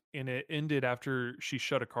half, and it ended after she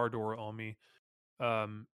shut a car door on me.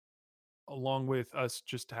 Um, Along with us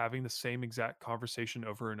just having the same exact conversation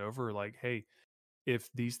over and over, like, hey, if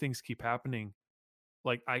these things keep happening,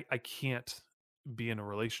 like I can't be in a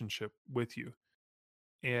relationship with you.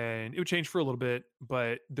 And it would change for a little bit,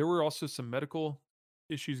 but there were also some medical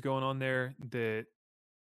issues going on there that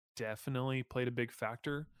definitely played a big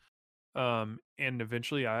factor. And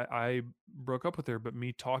eventually I broke up with her, but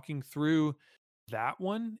me talking through that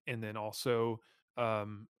one and then also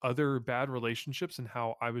other bad relationships and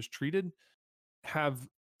how I was treated have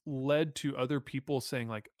led to other people saying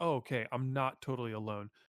like, "Oh, okay, I'm not totally alone."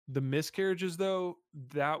 The miscarriages though,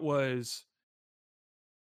 that was,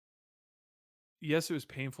 yes, it was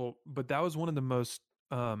painful, but that was one of the most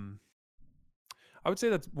um I would say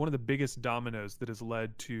that's one of the biggest dominoes that has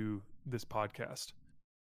led to this podcast.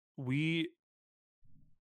 We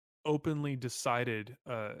openly decided,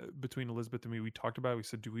 between Elizabeth and me, we talked about it, we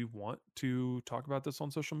said, "Do we want to talk about this on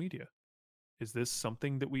social media? Is this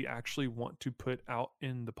something that we actually want to put out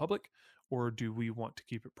in the public, or do we want to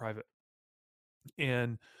keep it private?"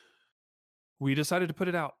 And we decided to put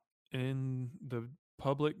it out in the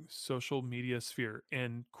public social media sphere.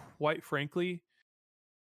 And quite frankly,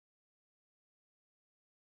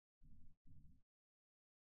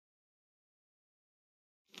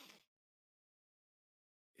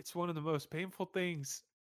 it's one of the most painful things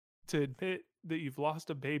to admit that you've lost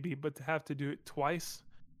a baby, but to have to do it twice,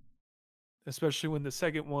 especially when the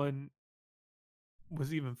second one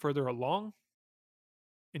was even further along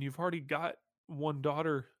and you've already got one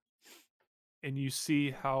daughter and you see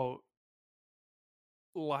how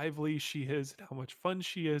lively she is and how much fun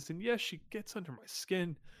she is. And yes, she gets under my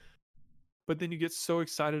skin, but then you get so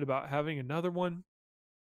excited about having another one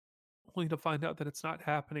only to find out that it's not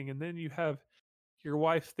happening. And then you have your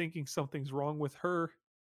wife thinking something's wrong with her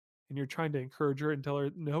and you're trying to encourage her and tell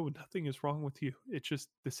her, no, nothing is wrong with you. It just,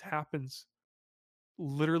 this happens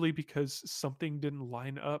literally because something didn't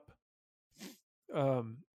line up.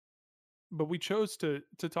 Um, but we chose to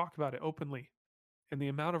talk about it openly, and the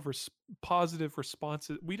amount of positive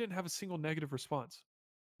responses, we didn't have a single negative response,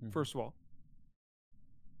 Mhm. first of all,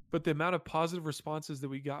 but the amount of positive responses that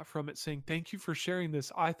we got from it saying, thank you for sharing this.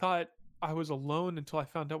 I thought I was alone until I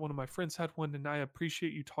found out one of my friends had one, and I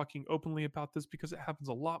appreciate you talking openly about this because it happens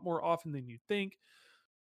a lot more often than you think.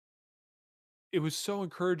 It was so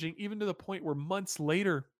encouraging, even to the point where months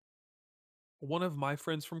later, one of my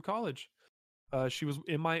friends from college, she was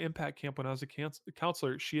in my impact camp when I was a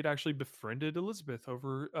counselor. She had actually befriended Elizabeth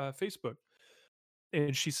over Facebook.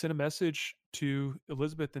 And she sent a message to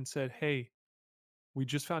Elizabeth and said, "Hey, we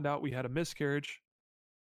just found out we had a miscarriage.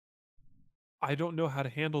 I don't know how to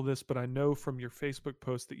handle this, but I know from your Facebook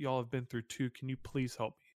post that y'all have been through too. Can you please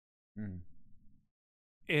help Mm. me?"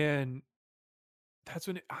 And that's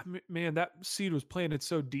when, man, that seed was planted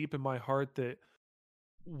so deep in my heart that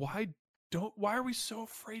why why are we so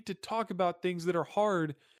afraid to talk about things that are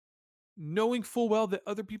hard, knowing full well that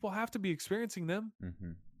other people have to be experiencing them?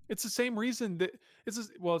 Mhm. It's the same reason that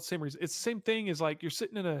well, it's the same reason. It's the same thing as like you're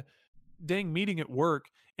sitting in a dang meeting at work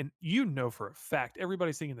and you know for a fact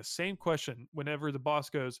everybody's thinking the same question whenever the boss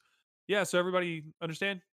goes, yeah, so everybody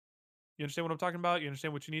understand, you understand what I'm talking about, you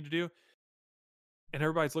understand what you need to do. And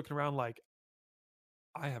everybody's looking around like,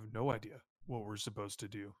 I have no idea what we're supposed to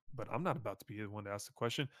do, but I'm not about to be the one to ask the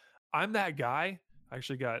question. I'm that guy. I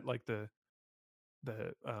actually got like the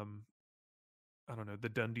I don't know, the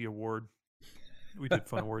Dundee Award. We did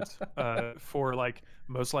fun awards for like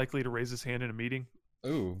most likely to raise his hand in a meeting.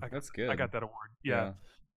 Ooh, I got that's I good. got that award. Yeah.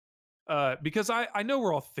 Yeah. Because I know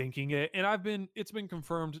we're all thinking it, and it's been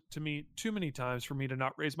confirmed to me too many times for me to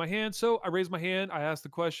not raise my hand. So I raised my hand, I asked the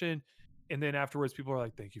question, and then afterwards people are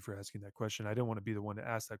like, "Thank you for asking that question. I didn't want to be the one to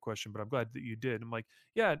ask that question, but I'm glad that you did." I'm like,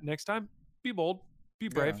 "Yeah, next time, be bold, be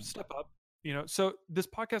brave, Yeah. step up." So this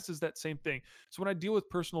podcast is that same thing. So when I deal with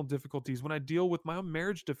personal difficulties, when I deal with my own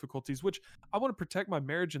marriage difficulties, which I want to protect my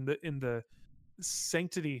marriage in the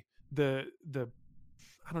sanctity, the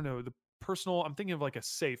I don't know, the personal, I'm thinking of like a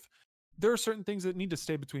safe. There are certain things that need to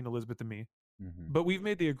stay between Elizabeth and me, Mm-hmm. but we've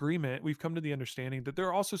made the agreement, we've come to the understanding that there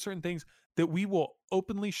are also certain things that we will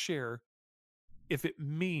openly share if it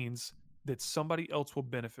means that somebody else will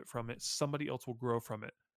benefit from it, somebody else will grow from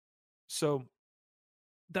it. So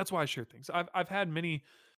that's why I share things. I've had many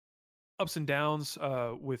ups and downs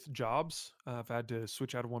with jobs. I've had to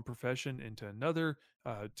switch out of one profession into another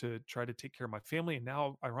to try to take care of my family. And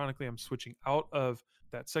now, ironically, I'm switching out of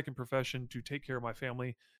that second profession to take care of my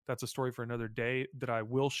family. That's a story for another day that I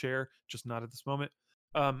will share, just not at this moment.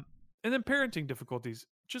 And then parenting difficulties.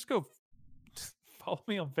 Just go follow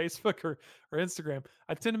me on Facebook or Instagram.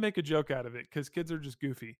 I tend to make a joke out of it because kids are just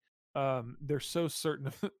goofy. They're so certain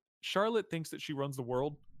of Charlotte thinks that she runs the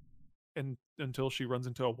world and until she runs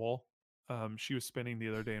into a wall. She was spinning the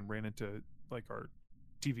other day and ran into like our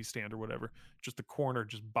TV stand or whatever. Just the corner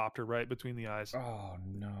just bopped her right between the eyes. Oh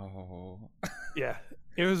no. Yeah,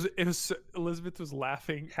 it was. Elizabeth was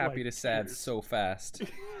laughing Happy like to sad tears. so fast.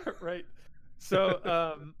 Right.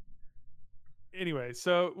 So anyway,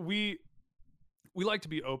 so we like to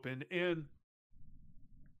be open, and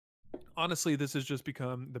honestly, this has just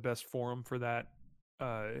become the best forum for that.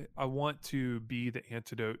 I want to be the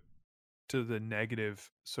antidote to the negative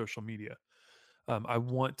social media. I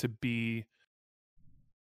want to be.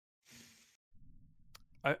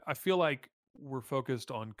 I feel like we're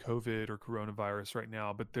focused on COVID or coronavirus right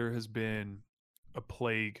now, but there has been a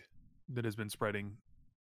plague that has been spreading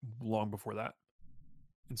long before that.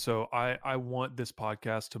 And so I want this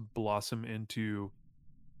podcast to blossom into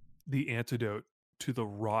the antidote to the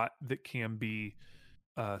rot that can be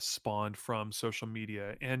spawned from social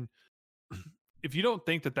media. And if you don't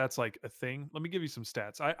think that that's like a thing, let me give you some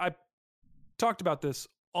stats. I talked about this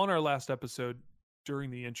on our last episode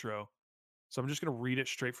during the intro. So I'm just going to read it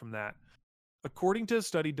straight from that. According to a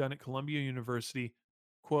study done at Columbia University,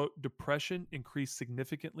 quote, depression increased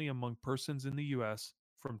significantly among persons in the US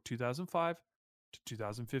from 2005 to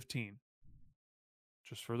 2015.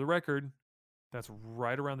 Just for the record, that's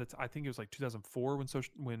right around I think it was like 2004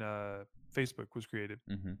 when Facebook was created.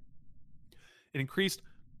 Mm-hmm. It increased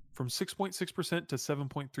from 6.6% to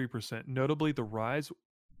 7.3%. Notably, the rise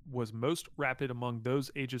was most rapid among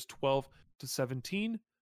those ages 12 to 17,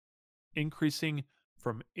 increasing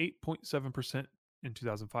from 8.7% in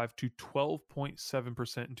 2005 to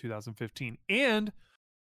 12.7% in 2015. And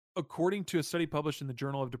according to a study published in the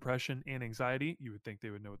Journal of Depression and Anxiety, you would think they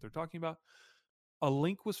would know what they're talking about. A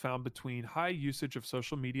link was found between high usage of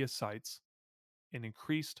social media sites and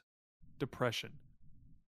increased depression.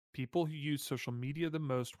 People who use social media the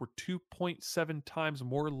most were 2.7 times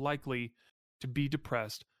more likely to be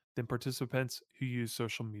depressed than participants who use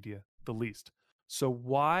social media the least. So,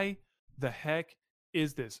 why the heck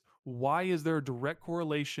is this? Why is there a direct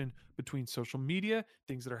correlation between social media,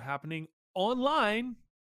 things that are happening online,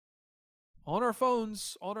 on our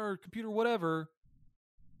phones, on our computer, whatever?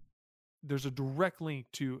 There's a direct link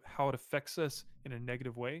to how it affects us in a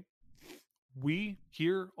negative way. We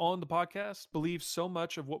here on the podcast believe so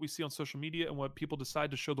much of what we see on social media and what people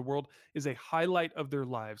decide to show the world is a highlight of their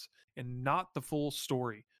lives and not the full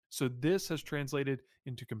story. So this has translated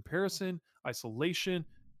into comparison, isolation,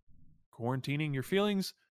 quarantining your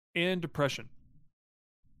feelings, and depression.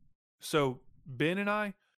 So Ben and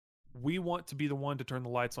I, we want to be the one to turn the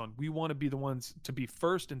lights on. We want to be the ones to be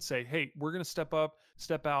first and say, hey, we're going to step up,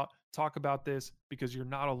 step out, talk about this because you're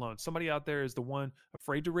not alone. Somebody out there is the one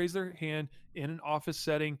afraid to raise their hand in an office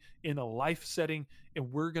setting, in a life setting, and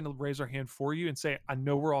we're going to raise our hand for you and say, I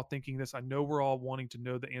know we're all thinking this. I know we're all wanting to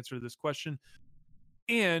know the answer to this question.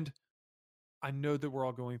 And I know that we're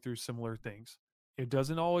all going through similar things. It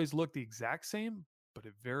doesn't always look the exact same, but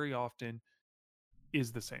it very often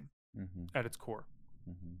is the same Mm-hmm. at its core.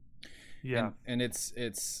 Mm-hmm. Yeah. And it's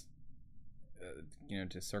to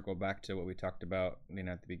circle back to what we talked about,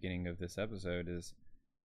 at the beginning of this episode, is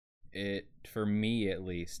it, for me at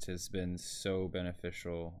least, has been so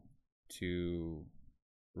beneficial to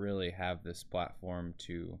really have this platform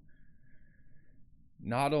to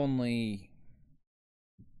not only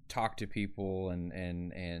talk to people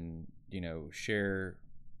and share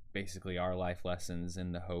basically our life lessons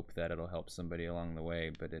in the hope that it'll help somebody along the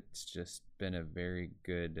way, but it's just been a very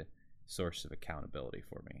good source of accountability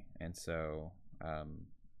for me. And so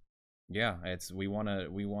we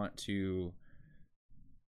want to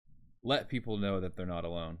let people know that they're not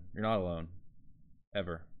alone. You're not alone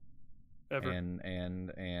ever. And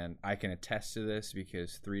I can attest to this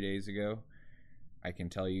because 3 days ago, I can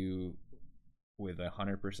tell you with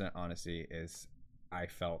 100% honesty is I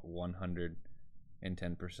felt 110%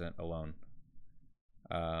 alone.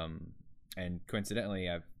 And coincidentally,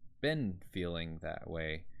 I've been feeling that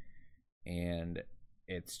way, and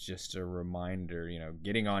it's just a reminder,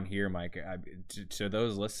 getting on here, Micah. To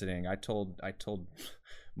those listening, I told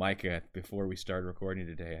Micah before we started recording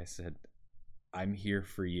today, I said, I'm here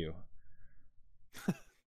for you. I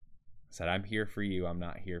said, I'm here for you. I'm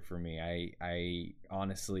not here for me. I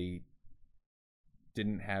honestly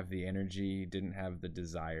didn't have the energy, didn't have the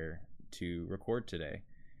desire to record today.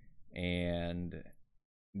 And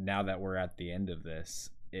now that we're at the end of this,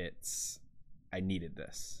 I needed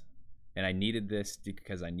this. And I needed this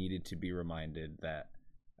because I needed to be reminded that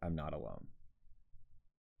I'm not alone.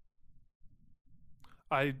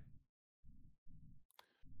 I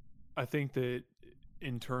think that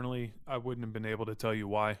internally I wouldn't have been able to tell you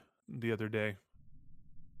why the other day,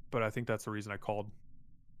 but I think that's the reason I called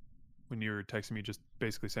when you were texting me, just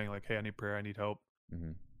basically saying like, hey, I need prayer, I need help.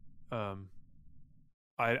 Mm-hmm.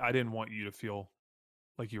 I didn't want you to feel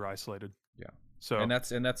like you were isolated. Yeah. So and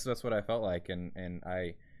that's what I felt like, and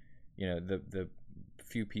I, the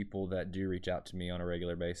few people that do reach out to me on a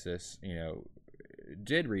regular basis,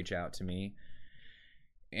 did reach out to me,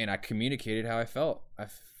 and I communicated how I felt. I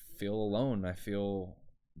feel alone. I feel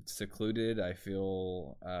secluded. I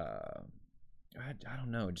feel I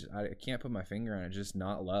don't know. I can't put my finger on it. Just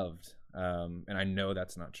not loved. And I know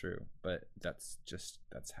that's not true, but that's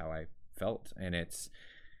how I felt, and it's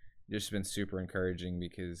just been super encouraging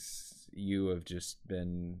because you have just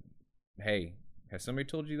been, hey, has somebody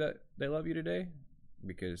told you that they love you today?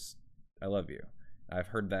 Because I love you. I've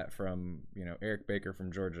heard that from, Eric Baker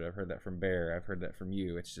from Georgia. I've heard that from Bear. I've heard that from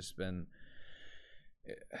you. It's just been,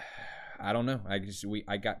 I don't know.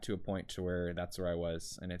 I got to a point to where that's where I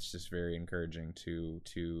was, and it's just very encouraging to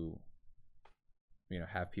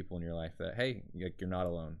have people in your life that, hey, you're not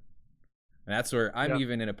alone. And that's where I'm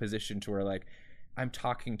even in a position to where, like, I'm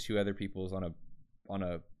talking to other people's on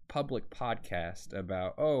a public podcast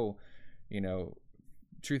about,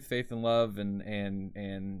 truth, faith, and love, and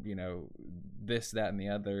this, that, and the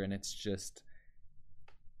other, and it's just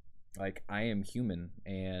like, I am human,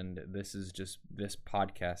 and this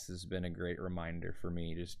podcast has been a great reminder for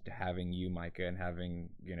me, just having you, Micah, and having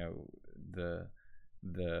the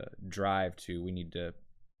drive to, we need to,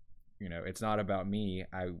 it's not about me.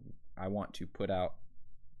 I want to put out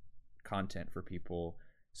content for people,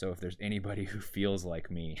 so if there's anybody who feels like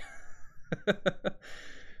me,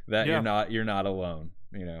 that you're not alone.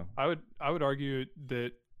 I would argue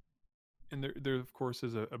that, and there of course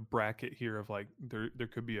is a bracket here of like there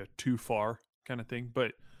could be a too far kind of thing,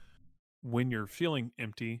 but when you're feeling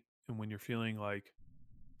empty and when you're feeling like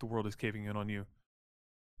the world is caving in on you,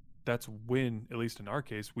 that's when, at least in our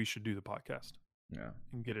case, we should do the podcast. Yeah.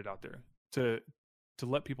 And get it out there to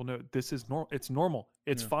let people know this is normal. It's normal.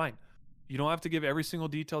 It's fine. You don't have to give every single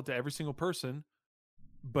detail to every single person,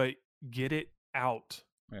 but get it out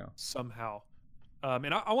somehow.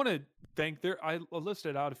 And I want to thank I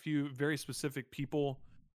listed out a few very specific people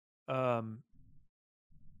that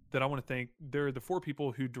I want to thank. They're the 4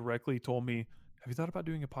 people who directly told me, have you thought about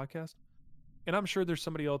doing a podcast? And I'm sure there's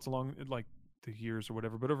somebody else along like the years or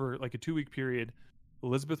whatever, but over like a 2-week period,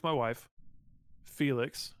 Elizabeth, my wife,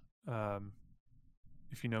 Felix,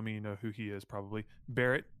 if you know me, you know who he is probably,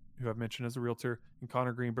 Barrett, who I've mentioned as a realtor, and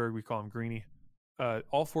Connor Greenberg, we call him Greenie.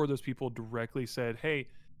 All 4 of those people directly said, hey,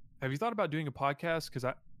 have you thought about doing a podcast? Because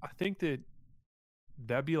I think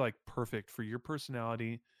that'd be like perfect for your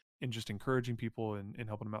personality and just encouraging people and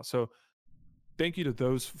helping them out. So thank you to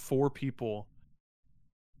those 4 people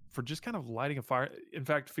for just kind of lighting a fire. In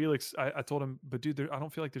fact, Felix, I told him, but dude, I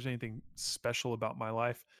don't feel like there's anything special about my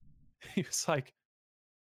life. He was like,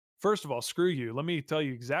 first of all, screw you. Let me tell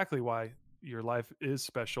you exactly why your life is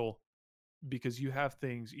special. because you have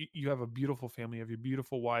things. You have a beautiful family, you have your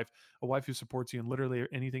beautiful wife, a wife who supports you in literally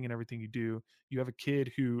anything and everything you do. You have a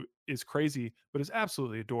kid who is crazy but is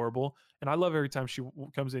absolutely adorable, and I love every time she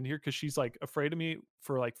comes in here because she's like afraid of me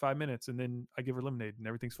for like 5 minutes, and then I give her lemonade and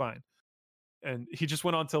everything's fine. And he just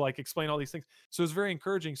went on to like explain all these things, so it's very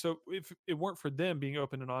encouraging. So if it weren't for them being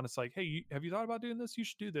open and honest, like, hey, have you thought about doing this? You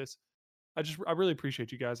should do this. I really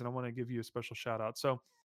appreciate you guys, and I want to give you a special shout out. So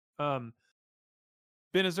um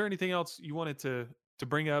Ben, is there anything else you wanted to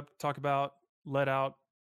bring up, talk about, let out?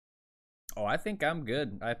 Oh, I think I'm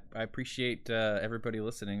good. I appreciate everybody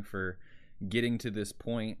listening for getting to this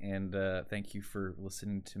point, and thank you for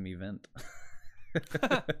listening to me vent.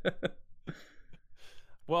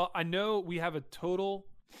 Well, I know we have a total,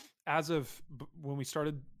 as of when we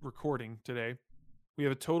started recording today, we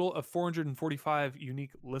have a total of 445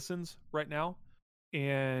 unique listens right now,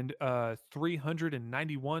 and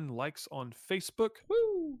 391 likes on Facebook.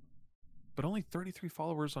 Woo! But only 33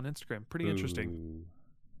 followers on Instagram. Pretty interesting. Ooh.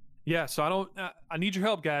 Yeah, so I need your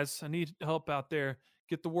help, guys. I need help out there.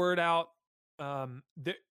 Get the word out.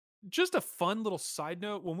 Just a fun little side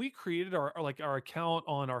note: when we created our account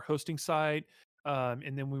on our hosting site,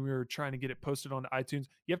 and then when we were trying to get it posted on iTunes,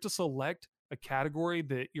 you have to select a category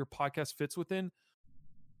that your podcast fits within.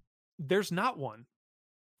 There's not one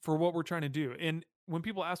for what we're trying to do. And when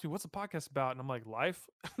people ask me, "What's the podcast about?" and I'm like, "Life,"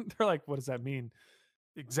 they're like, "What does that mean?"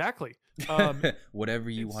 Exactly. Whatever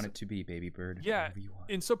you want it to be, baby bird. Yeah. Whatever you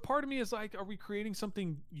want. And so part of me is like, are we creating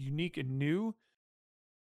something unique and new?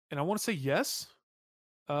 And I want to say yes.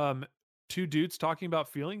 Two dudes talking about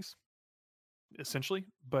feelings, essentially,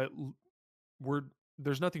 but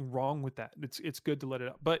there's nothing wrong with that. It's good to let it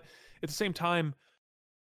out. But at the same time,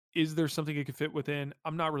 is there something it could fit within?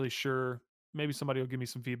 I'm not really sure. Maybe somebody will give me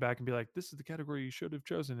some feedback and be like, this is the category you should have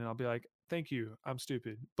chosen. And I'll be like, thank you. I'm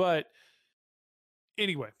stupid. But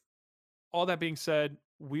anyway, all that being said,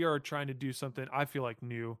 we are trying to do something I feel like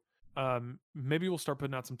new. Maybe we'll start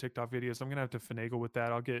putting out some TikTok videos. I'm gonna have to finagle with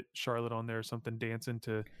that. I'll get Charlotte on there or something dancing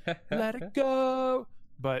to let it go.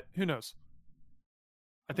 But who knows?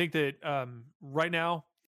 I think that right now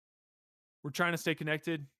we're trying to stay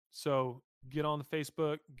connected. So get on the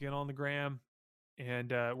Facebook, get on the gram,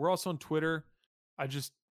 and we're also on Twitter.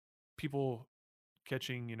 People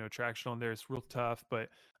catching traction on there is real tough, but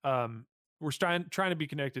we're trying to be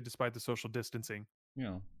connected despite the social distancing.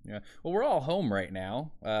 Yeah. Well, we're all home right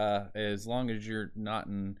now. As long as you're not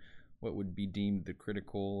in what would be deemed the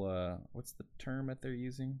critical. What's the term that they're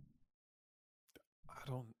using? I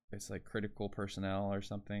don't. It's like critical personnel or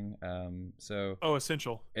something.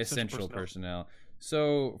 Essential personnel.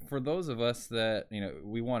 So for those of us that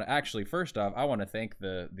we want to actually, first off, I want to thank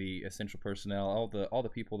the essential personnel, all the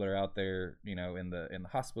people that are out there, in the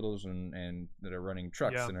hospitals and that are running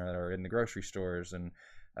trucks and that are in the grocery stores and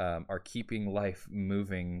are keeping life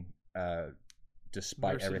moving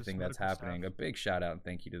despite everything that's happening. A big shout out and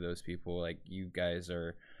thank you to those people. Like you guys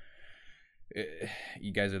are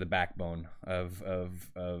the backbone of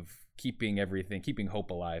keeping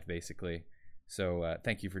hope alive, basically. So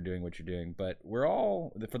thank you for doing what you're doing. But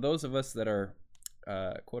for those of us that are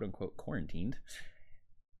quote unquote quarantined,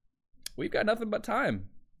 we've got nothing but time.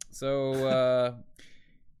 So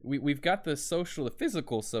we've got the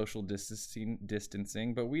physical social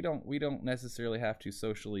distancing, but we don't necessarily have to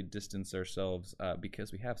socially distance ourselves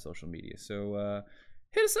because we have social media. So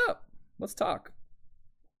hit us up. Let's talk.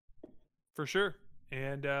 For sure.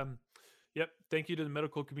 And yep, thank you to the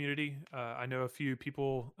medical community. I know a few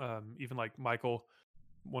people, even like Michael,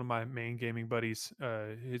 one of my main gaming buddies,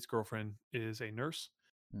 his girlfriend is a nurse.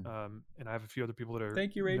 And I have a few other people that are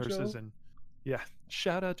Thank you, Rachel. nurses. And yeah,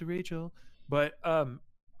 shout out to Rachel. But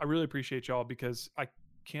I really appreciate y'all because I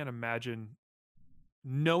can't imagine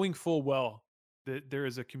knowing full well that there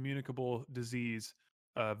is a communicable disease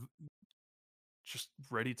just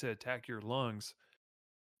ready to attack your lungs.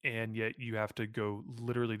 And yet you have to go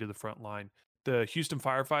literally to the front line. The Houston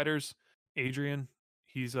firefighters, Adrian,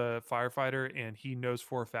 he's a firefighter, and he knows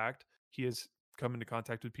for a fact he has come into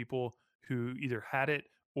contact with people who either had it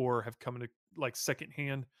or have come into like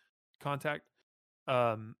secondhand contact.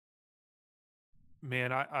 Man,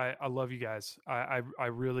 I love you guys. I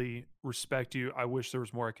really respect you. I wish there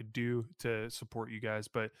was more I could do to support you guys,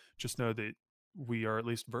 but just know that we are at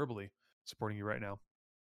least verbally supporting you right now.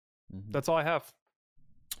 Mm-hmm. That's all I have.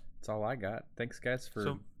 That's all I got. Thanks, guys,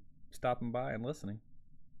 for stopping by and listening.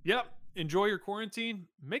 Yep. Enjoy your quarantine.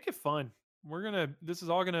 Make it fun. This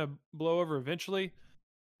is all gonna blow over eventually.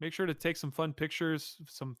 Make sure to take some fun pictures,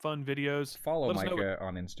 some fun videos. Follow Micah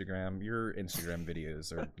on Instagram. Your Instagram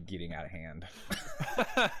videos are getting out of hand.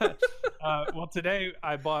 Well, today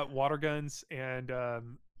I bought water guns and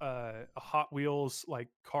a Hot Wheels like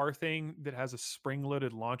car thing that has a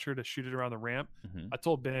spring-loaded launcher to shoot it around the ramp. Mhm. I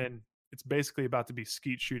told Ben it's basically about to be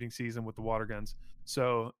skeet shooting season with the water guns.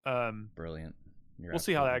 So Brilliant. You're we'll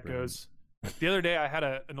see how that absolutely brilliant. goes. The other day I had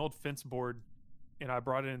an old fence board and I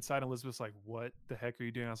brought it inside and Elizabeth's like, "What the heck are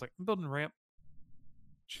you doing?" I was like, "I'm building a ramp."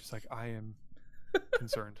 She's like, "I am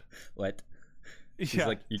concerned." What? She's Yeah.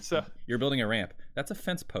 like, So you're building a ramp. That's a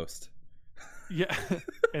fence post. yeah.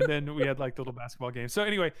 And then we had like the little basketball game. So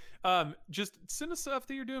anyway, just send us stuff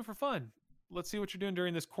that you're doing for fun. Let's see what you're doing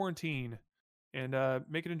during this quarantine and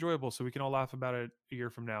make it enjoyable so we can all laugh about it a year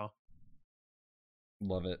from now.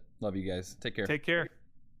 Love it. Love you guys. Take care. Take care.